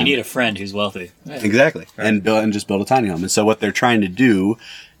of land. You need a friend who's wealthy. Exactly. And just build a tiny home. And so what they're trying to do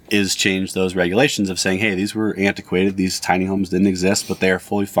is change those regulations of saying, hey, these were antiquated. These tiny homes didn't exist, but they are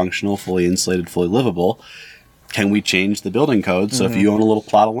fully functional, fully insulated, fully livable. Can we change the building code? So if you own a little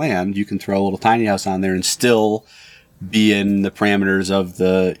plot of land, you can throw a little tiny house on there and still be in the parameters of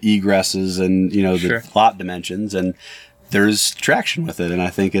the egresses and, the lot dimensions. And there's traction with it. And I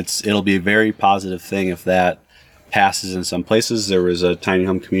think it'll be a very positive thing if that passes in some places. There was a tiny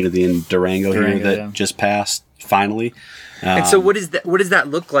home community in Durango here that just passed finally. And so what does that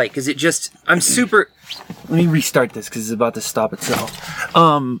look like? Is it just, let me restart this because it's about to stop itself.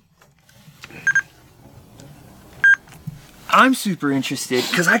 I'm super interested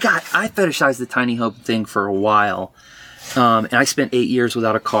because I fetishized the tiny home thing for a while. And I spent 8 years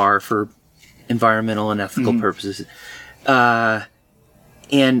without a car for environmental and ethical purposes. And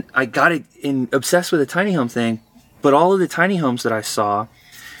I got obsessed with the tiny home thing, but all of the tiny homes that I saw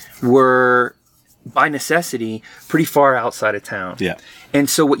were, by necessity, pretty far outside of town. Yeah. And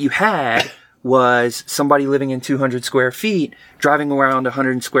so what you had was somebody living in 200 square feet driving around a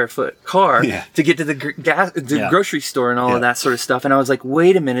 100 square foot car to get to the grocery store and all of that sort of stuff. And I was like,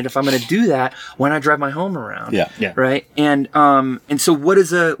 wait a minute, if I'm going to do that, why not drive my home around? Yeah. Right. And so what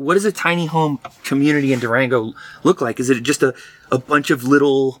does a tiny home community in Durango look like? Is it just a bunch of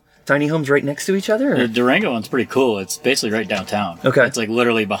little tiny homes right next to each other? Or? The Durango one's pretty cool. It's basically right downtown. Okay. It's like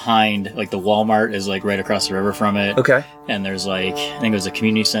literally behind, like the Walmart is like right across the river from it. Okay. And there's like, I think it was a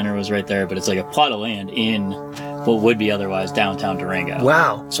community center was right there, but it's like a plot of land in what would be otherwise downtown Durango.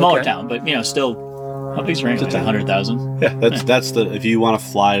 Wow. Smaller town, but still, how big is Durango? It's 100,000. Yeah, that's if you want to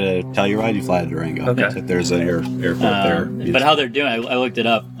fly to Telluride, you fly to Durango. Okay. There's an airport there. But how they're doing, I looked it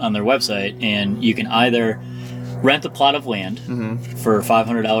up on their website, and you can either rent a plot of land for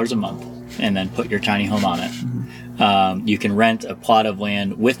 $500 a month and then put your tiny home on it. You can rent a plot of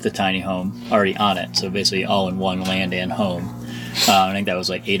land with the tiny home already on it. So basically all in one, land and home. I think that was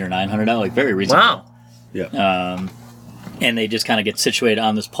like $800 or $900, like very reasonable. Wow. Yeah. And they just kind of get situated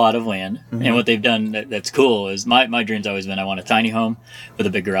on this plot of land. And what they've done that's cool is my dream's always been I want a tiny home with a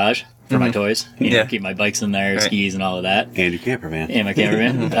big garage for my toys. Keep my bikes in there, skis and all of that. And your camper van. And my camper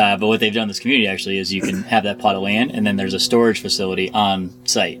van. But what they've done in this community actually is you can have that plot of land and then there's a storage facility on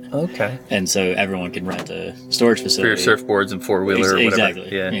site. Okay. And so everyone can rent a storage facility. For your surfboards and four-wheeler or whatever.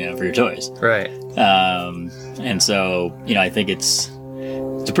 Exactly. Yeah. For your toys. Right. And so, I think it's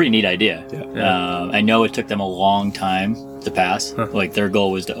a pretty neat idea. Yeah. I know it took them a long time to pass. Like their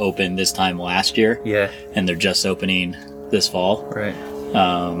goal was to open this time last year. Yeah. And they're just opening this fall. Right.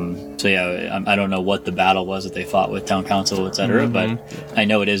 So I don't know what the battle was that they fought with town council, et cetera, but I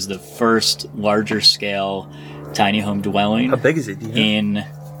know it is the first larger scale tiny home dwelling. How big is it? In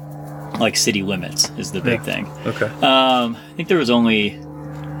like city limits is the big thing. Okay. I think there was only,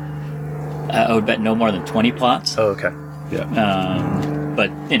 I would bet no more than 20 plots. Oh, okay. Yeah. But,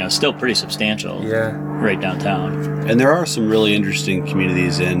 still pretty substantial. Yeah. Right downtown. And there are some really interesting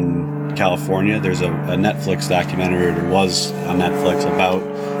communities in California. There's a Netflix documentary, or there was on Netflix, about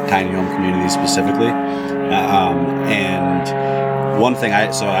tiny home communities specifically. And one thing, I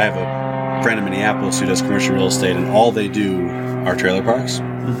have a friend in Minneapolis who does commercial real estate, and all they do are trailer parks.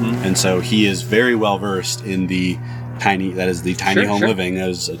 And so he is very well versed in the tiny home living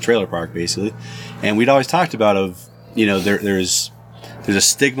as a trailer park, basically. And we'd always talked about there's a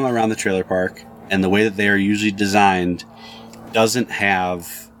stigma around the trailer park, and the way that they are usually designed doesn't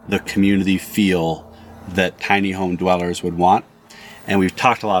have the community feel that tiny home dwellers would want. And we've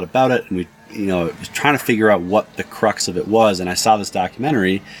talked a lot about it, and we trying to figure out what the crux of it was. And I saw this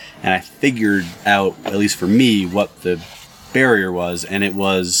documentary, and I figured out, at least for me, what the barrier was. And it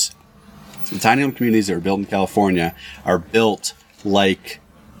was the tiny home communities that are built in California are built like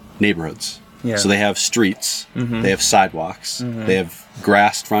neighborhoods. Yeah. So they have streets, they have sidewalks, they have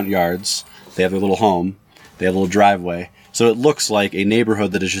grassed front yards, they have their little home, they have a little driveway. So it looks like a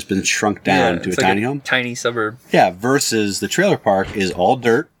neighborhood that has just been shrunk down to a tiny home. Tiny suburb. Yeah, versus the trailer park is all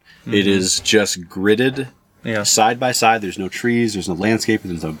dirt. It is just gridded side by side. There's no trees, there's no landscaping,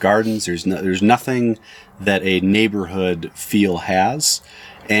 there's no gardens, there's nothing that a neighborhood feel has.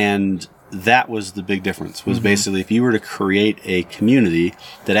 And that was the big difference, was basically if you were to create a community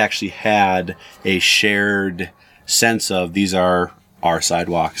that actually had a shared sense of these are our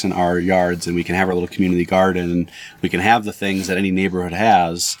sidewalks and our yards, and we can have our little community garden, and we can have the things that any neighborhood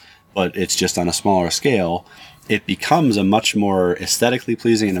has, but it's just on a smaller scale, it becomes a much more aesthetically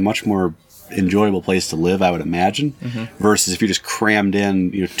pleasing and a much more enjoyable place to live, I would imagine, versus if you're just crammed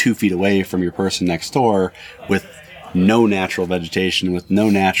in, 2 feet away from your person next door with no natural vegetation, with no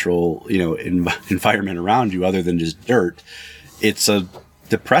natural, environment around you other than just dirt. It's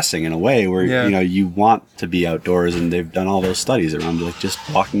depressing in a way where, you want to be outdoors, and they've done all those studies around like just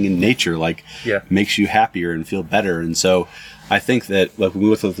walking in nature, makes you happier and feel better. And so I think that like when we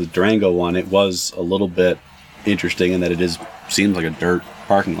went with the Durango one, it was a little bit interesting in that seems like a dirt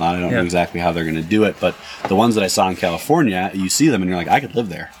parking lot. I don't know exactly how they're going to do it, but the ones that I saw in California, you see them and you're like, I could live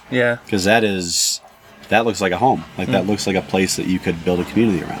there. Yeah. Because that looks like a home. Like that looks like a place that you could build a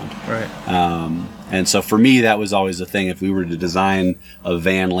community around. Right. And so for me, that was always the thing. If we were to design a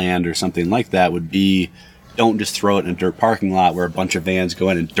van land or something like that, would be don't just throw it in a dirt parking lot where a bunch of vans go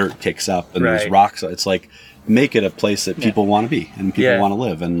in and dirt kicks up and there's rocks. It's like, make it a place that people want to be and people want to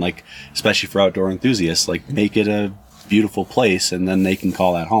live. And like, especially for outdoor enthusiasts, like make it a beautiful place and then they can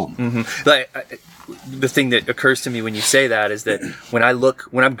call that home. The thing that occurs to me when you say that is that when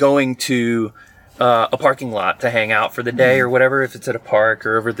I'm going to a parking lot to hang out for the day or whatever, if it's at a park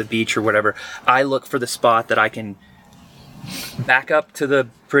or over at the beach or whatever, I look for the spot that I can back up to the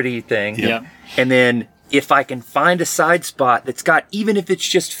pretty thing. Yeah. And then if I can find a side spot that's got, even if it's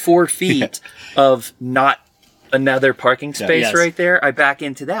just 4 feet of not another parking space right there, I back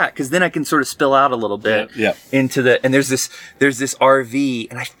into that, because then I can sort of spill out a little bit into the, and there's this RV,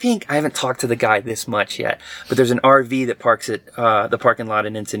 and I haven't talked to the guy this much yet, but there's an RV that parks at the parking lot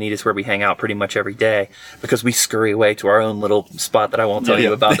in Encinitas where we hang out pretty much every day, because we scurry away to our own little spot that I won't tell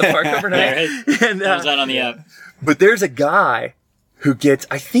you about the park overnight. And was that on the app? But there's a guy who gets,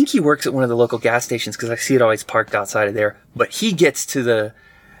 I think he works at one of the local gas stations, because I see it always parked outside of there, but he gets to the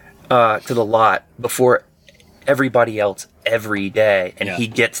lot before everybody else every day, and he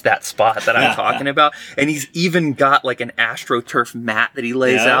gets that spot that I'm talking about, and he's even got like an AstroTurf mat that he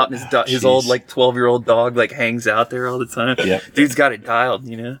lays out, and his old like 12-year-old dog like hangs out there all the time. Dude's got it dialed,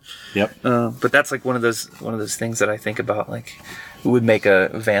 but that's like one of those things that I think about, like it would make a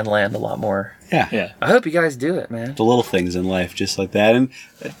van land a lot more. I hope you guys do it, man. The little things in life just like that, and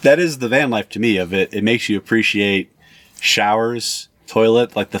that is the van life to me. Of it makes you appreciate showers,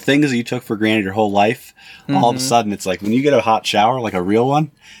 toilet, like the things that you took for granted your whole life. All of a sudden, it's like when you get a hot shower, like a real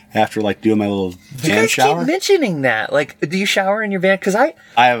one, after like doing my little van shower. Keep mentioning that. Like, do you shower in your van? Because I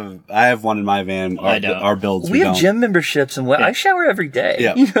have one in my van. Our builds. We have gym memberships, and I shower every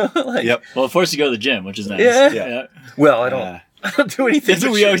day. Well, it forces you to go to the gym, which is nice. Well, I don't do anything. That's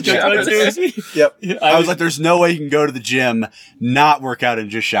what we always joke about too. I was like, there's no way you can go to the gym, not work out, and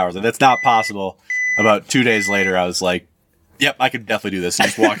just shower. Like, that's not possible. About 2 days later, I was like, yep, I could definitely do this. I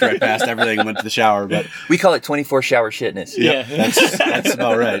just walked right past everything and went to the shower. But we call it 24 shower shitness. That's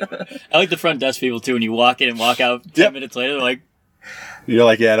about right. I like the front desk people too. When you walk in and walk out 10 minutes later, they're like, you're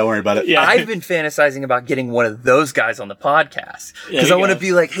like, don't worry about it. Yeah. I've been fantasizing about getting one of those guys on the podcast, because I want to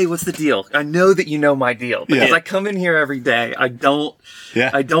be like, hey, what's the deal? I know that you know my deal, because I come in here every day. I don't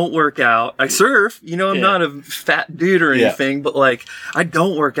work out. I surf. I'm not a fat dude or anything, but like, I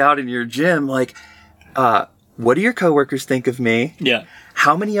don't work out in your gym. Like, what do your coworkers think of me? Yeah.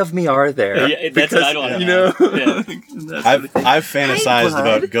 How many of me are there? That's what I don't know. I've fantasized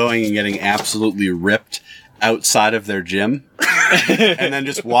about going and getting absolutely ripped outside of their gym and then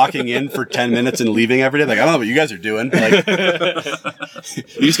just walking in for 10 minutes and leaving every day. Like, I don't know what you guys are doing. Like,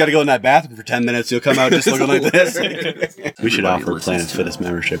 you just got to go in that bathroom for 10 minutes. You'll come out just looking like this. We should offer Planet Fitness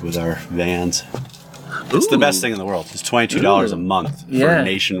membership with our vans. It's the best thing in the world. It's $22 a month for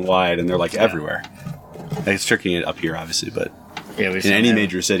nationwide, and they're like everywhere. It's tricky up here, obviously, but in any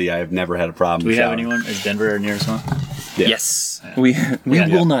major city, I have never had a problem. Do we have anyone? Is Denver near us one? Yeah. Yes. We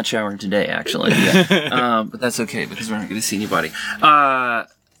will not shower today, actually. But that's okay, because we're not going to see anybody.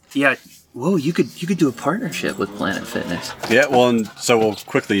 Whoa, you could do a partnership with Planet Fitness. Yeah, well, and so we'll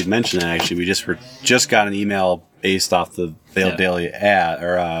quickly mention that, actually. We just got an email based off the Vail Daily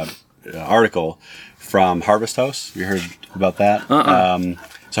article from Harvest House. You heard about that?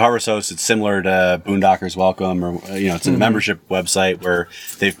 So Harvest Host, it's similar to Boondockers Welcome, or it's a membership website where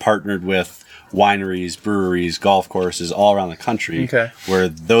they've partnered with wineries, breweries, golf courses all around the country, where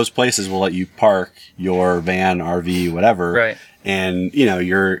those places will let you park your van, RV, whatever, right? And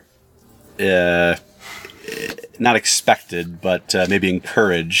you're not expected, but maybe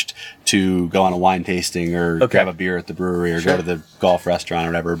encouraged to go on a wine tasting or grab a beer at the brewery or go to the golf restaurant or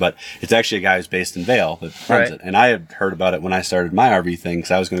whatever. But it's actually a guy who's based in Vail that runs it. And I had heard about it when I started my RV thing,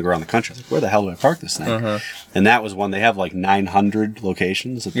 because I was going to go around the country. I was like, where the hell do I park this thing? And that was one. They have like 900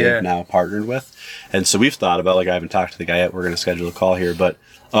 locations that they've now partnered with. And so we've thought about, like, I haven't talked to the guy yet. We're going to schedule a call here, but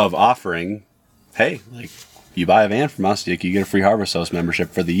of offering, hey, like, you buy a van from us, you get a free Harvest Host membership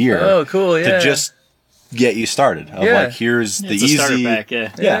for the year. Oh, cool, yeah. To just get you started. Of Yeah. like, here's the It's a starter easy... pack,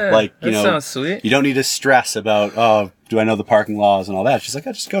 yeah. like, that sounds sweet. you don't need to stress about, oh, do I know the parking laws and all that. It's just like,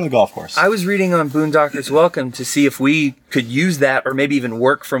 just go to the golf course. I was reading on Boondockers Welcome to see if we could use that or maybe even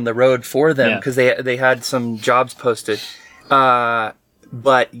work from the road for them because they had some jobs posted.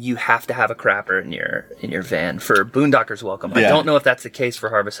 But you have to have a crapper in your van for Boondockers Welcome. I don't know if that's the case for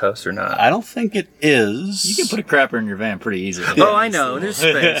Harvest Host or not. I don't think it is. You can put a crapper in your van pretty easily. Oh, I know. There's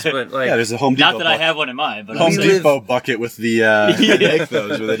space, but like... Yeah, there's a Home Depot Not that I have one in mind, but Home Depot bucket with the they make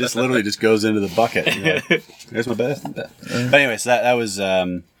those where they just literally just goes into the bucket. There's my best. But anyways, that was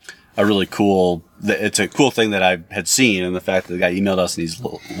a really cool. It's a cool thing that I had seen, and the fact that the guy emailed us and he's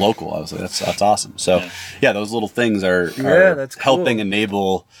local. I was like, that's awesome. So yeah, those little things are that's cool. helping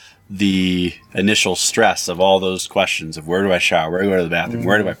enable the initial stress of all those questions of where do I shower, where do I go to the bathroom,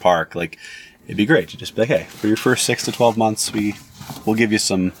 where do I park. Like, it'd be great to just be like, hey, for your first 6 to 12 months, we'll give you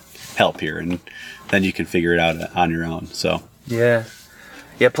some help here, and then you can figure it out on your own. So yeah,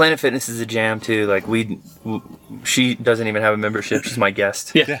 Planet Fitness is a jam too. Like she doesn't even have a membership. She's my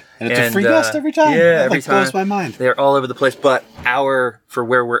guest. Yeah, and it's a free guest every time. Yeah, that every time. Blows my mind. They're all over the place. But for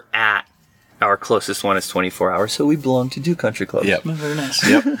where we're at, our closest one is 24 hours. So we belong to Dew Country Club. Yep. very nice.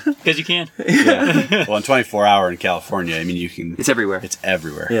 Yep. Because you can. Yeah. Well, in 24 hour in California, I mean, you can. It's everywhere. It's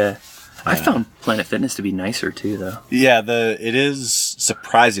everywhere. Yeah. I found Planet Fitness to be nicer too, though. Yeah, it is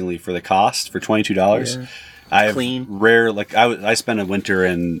surprisingly for the cost for $22. Yeah. I Clean. I spent a winter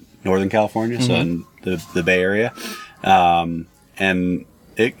in Northern California, so in the Bay Area, and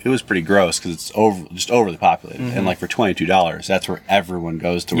it was pretty gross because it's overly populated, and like for $22, that's where everyone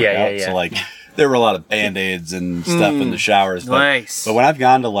goes to work out. Yeah. So like there were a lot of Band-Aids and stuff in the showers. Nice. But when I've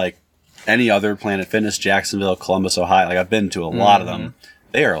gone to like any other Planet Fitness, Jacksonville, Columbus, Ohio, like I've been to a lot of them,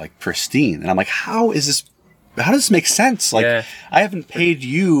 they are like pristine, and I'm like, how does this make sense? Like, I haven't paid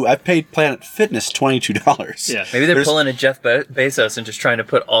you. I've paid Planet Fitness $22. Yeah. Maybe they're pulling a Jeff Bezos and just trying to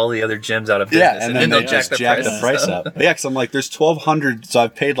put all the other gyms out of business. Yeah, and then they'll just jack the price up. But yeah, because I'm like, there's 1,200, so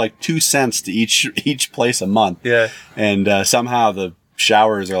I've paid like 2 cents to each place a month. Yeah. And somehow the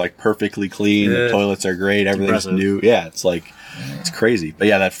showers are like perfectly clean. The toilets are great. Everything's new. Yeah, it's like, it's crazy. But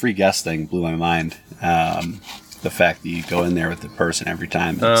yeah, that free guest thing blew my mind. The fact that you go in there with the person every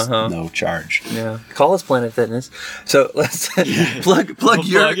time, it's no charge. Yeah, call us Planet Fitness. So let's plug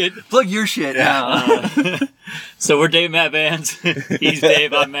your shit now. So we're Dave, Matt Vans. He's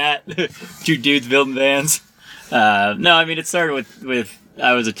Dave, I'm Matt. 2 dudes building vans. No, I mean, it started with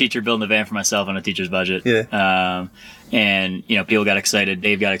I was a teacher building a van for myself on a teacher's budget. Yeah. And people got excited.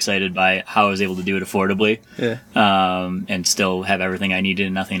 Dave got excited by how I was able to do it affordably. Yeah. And still have everything I needed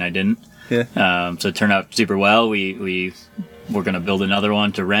and nothing I didn't. Yeah. So it turned out super well. We were going to build another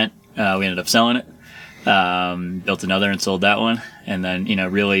one to rent. We ended up selling it. Built another and sold that one. And then,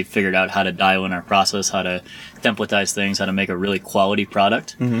 really figured out how to dial in our process, how to templatize things, how to make a really quality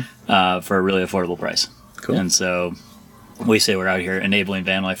product for a really affordable price. Cool. And so we say we're out here enabling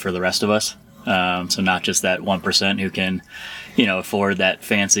van life for the rest of us. So not just that 1% who can, afford that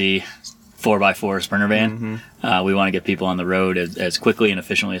fancy 4x4 Sprinter van. We want to get people on the road as quickly and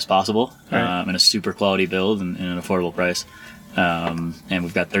efficiently as possible, in a super quality build and an affordable price. And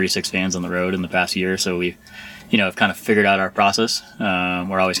we've got 36 vans on the road in the past year, so we, have kind of figured out our process.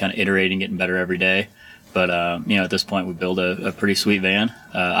 We're always kind of iterating, getting better every day. But at this point, we build a pretty sweet van.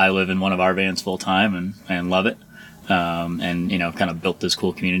 I live in one of our vans full time and love it. And kind of built this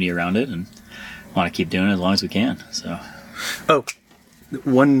cool community around it, and want to keep doing it as long as we can. So. Oh.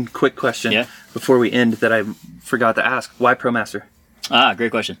 One quick question before we end that I forgot to ask. Why ProMaster?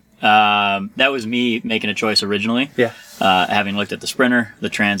 Great question. That was me making a choice originally. Yeah. Having looked at the Sprinter, the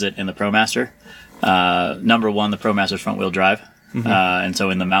Transit, and the ProMaster. Number one, the ProMaster's front wheel drive. And so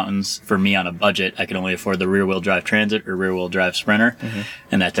in the mountains, for me on a budget, I could only afford the rear wheel drive Transit or rear wheel drive Sprinter.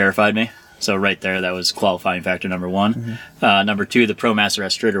 And that terrified me. So right there, that was qualifying factor number one. Number two, the ProMaster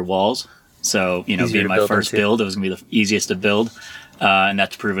has straighter walls. So, being my first build, it was going to be the easiest to build. And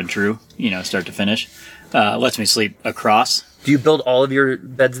that's proven true, start to finish. Lets me sleep across. Do you build all of your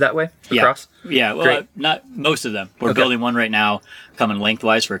beds that way? Across? Yeah. Well, not most of them. We're building one right now coming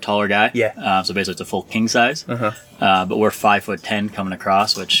lengthwise for a taller guy. Yeah. So basically it's a full king size. But we're 5'10" coming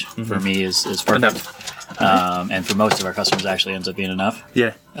across, which for me is perfect. And for most of our customers actually ends up being enough.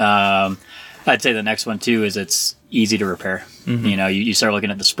 Yeah. I'd say the next one too is it's easy to repair. You start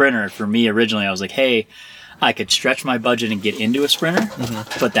looking at the Sprinter. For me originally, I was like, hey, I could stretch my budget and get into a Sprinter,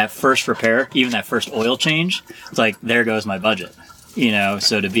 but that first repair, even that first oil change, it's like, there goes my budget.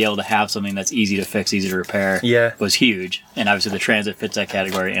 So to be able to have something that's easy to fix, easy to repair was huge. And obviously the Transit fits that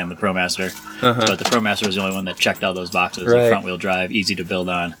category and the ProMaster. But the ProMaster was the only one that checked all those boxes. Like front wheel drive, easy to build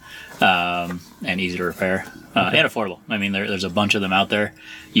on, and easy to repair. And affordable. I mean, there's a bunch of them out there.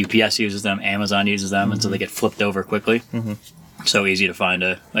 UPS uses them, Amazon uses them, and so they get flipped over quickly. So easy to find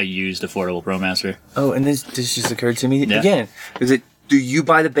a used affordable ProMaster. Oh, and this just occurred to me again. Do you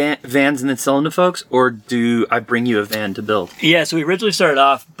buy the vans and then sell them to folks, or do I bring you a van to build? Yeah, so we originally started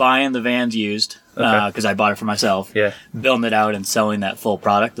off buying the vans used because I bought it for myself. Yeah, building it out and selling that full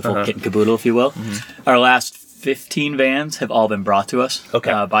product, the full kit and caboodle, if you will. Our last 15 vans have all been brought to us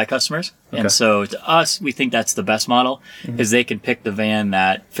by customers. And so to us, we think that's the best model is they can pick the van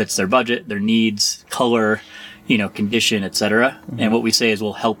that fits their budget, their needs, color, condition, etc. And what we say is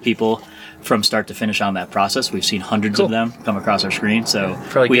we'll help people from start to finish on that process. We've seen hundreds of them come across our screen. So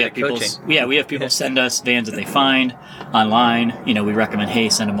we have people send us vans that they find online. We recommend, hey,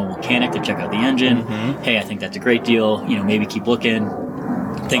 send them a mechanic to check out the engine. Hey, I think that's a great deal. Maybe keep looking.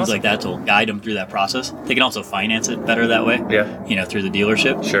 Things like that to guide them through that process. They can also finance it better that way. Through the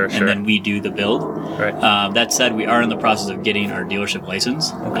dealership. Sure. And then we do the build. Right. That said, we are in the process of getting our dealership license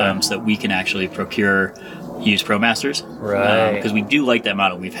so that we can actually procure used ProMasters. Right. Because we do like that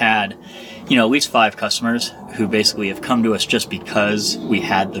model. We've had, at least 5 customers who basically have come to us just because we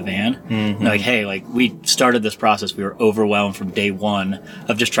had the van. Like, hey, we started this process. We were overwhelmed from day one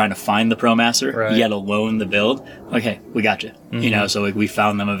of just trying to find the ProMaster, yet alone the build. Like, hey, we got you. So we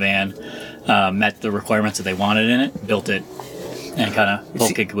found them a van, met the requirements that they wanted in it, built it, and kind of full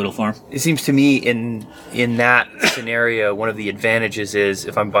kit caboodle for them. It seems to me in that scenario, one of the advantages is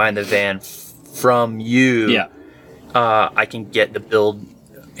if I'm buying the van from you, I can get the build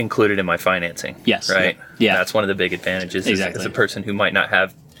included in my financing. Yes. Right? Yeah. That's one of the big advantages as a person who might not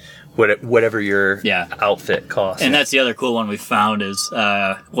have whatever your outfit costs. And that's the other cool one we found is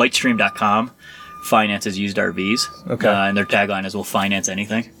Lightstream.com finances used RVs. Okay. And their tagline is, we'll finance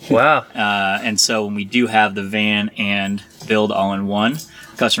anything. Wow. And so when we do have the van and build all in one,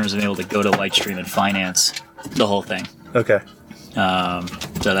 customers have been able to go to Lightstream and finance the whole thing. Okay.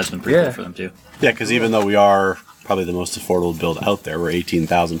 So that's been pretty cool for them too. Yeah, because even though we are probably the most affordable build out there, we're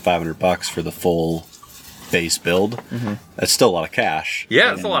 $18,500 for the full base build. That's still a lot of cash. Yeah,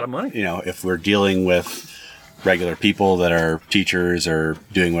 that's a lot of money. If we're dealing with regular people that are teachers or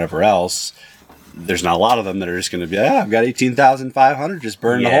doing whatever else, there's not a lot of them that are just going to be, I've got $18,500 just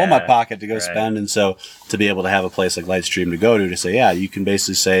burning a hole in my pocket to go spend. And so to be able to have a place like Lightstream to go to say, you can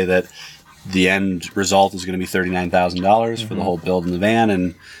basically say that the end result is going to be $39,000 for the whole build in the van,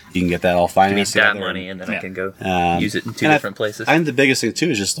 and you can get that all financed. Give me that money, and then I can go use it in two different places. I think the biggest thing too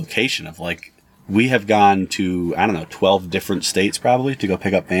is just location of we have gone to 12 different states probably to go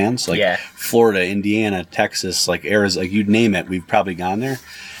pick up vans, Florida, Indiana, Texas, Arizona, you name it, we've probably gone there.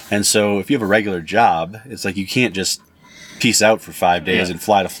 And so if you have a regular job, it's you can't just peace out for 5 days and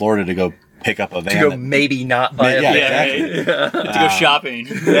fly to Florida to go pick up a van. To go maybe not buy a van. Exactly. To go shopping.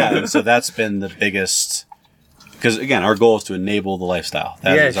 And so that's been the biggest, because again, our goal is to enable the lifestyle.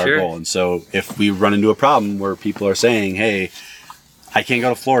 That is our goal. And so if we run into a problem where people are saying, hey, I can't go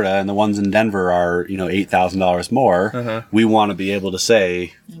to Florida and the ones in Denver are, $8,000 more, we want to be able to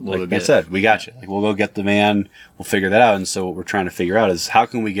say, like I said, we got you. We'll go get the van, we'll figure that out. And so what we're trying to figure out is how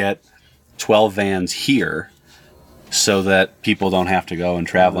can we get 12 vans here so that people don't have to go and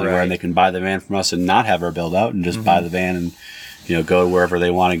travel anywhere, and they can buy the van from us and not have our build out and just buy the van and go wherever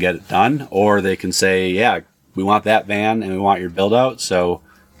they want to get it done. Or they can say, we want that van and we want your build out, so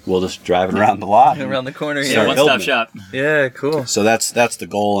we'll just drive it around the lot. Around the corner, one-stop shop. Yeah, cool. So that's the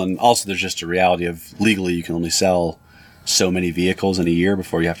goal. And also there's just a reality of legally you can only sell so many vehicles in a year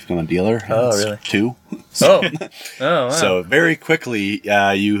before you have to become a dealer. Oh, really? 2. So, wow. So very quickly,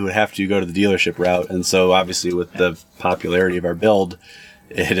 you would have to go to the dealership route. And so obviously with the popularity of our build,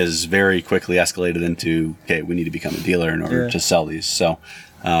 it has very quickly escalated into, okay, we need to become a dealer in order to sell these. So,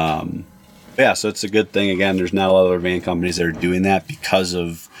 so it's a good thing. Again, there's not a lot of other van companies that are doing that because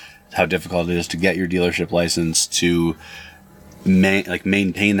of how difficult it is to get your dealership license, to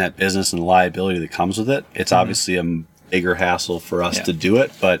maintain that business and the liability that comes with it. It's obviously a bigger hassle for us to do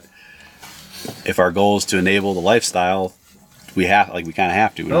it, but if our goal is to enable the lifestyle, we kind of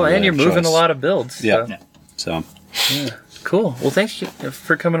have to. And you're moving a lot of builds. So. Cool. Well, thanks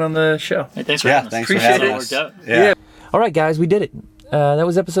for coming on the show. Hey, thanks for having us. Thanks for having us. Yeah. All right, guys, we did it. That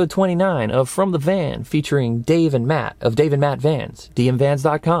was episode 29 of From the Van, featuring Dave and Matt of Dave and Matt Vans,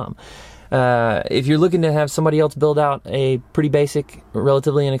 dmvans.com. If you're looking to have somebody else build out a pretty basic,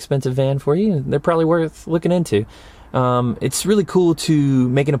 relatively inexpensive van for you, they're probably worth looking into. It's really cool to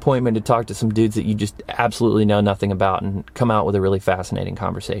make an appointment to talk to some dudes that you just absolutely know nothing about and come out with a really fascinating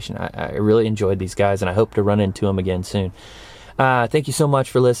conversation. I really enjoyed these guys, and I hope to run into them again soon. Thank you so much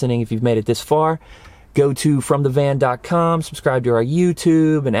for listening. If you've made it this far, go to fromthevan.com, subscribe to our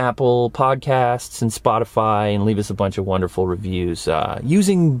YouTube and Apple Podcasts and Spotify, and leave us a bunch of wonderful reviews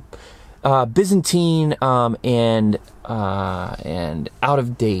using Byzantine and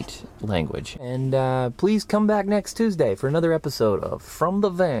out-of-date language. And please come back next Tuesday for another episode of From the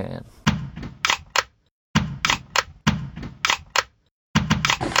Van.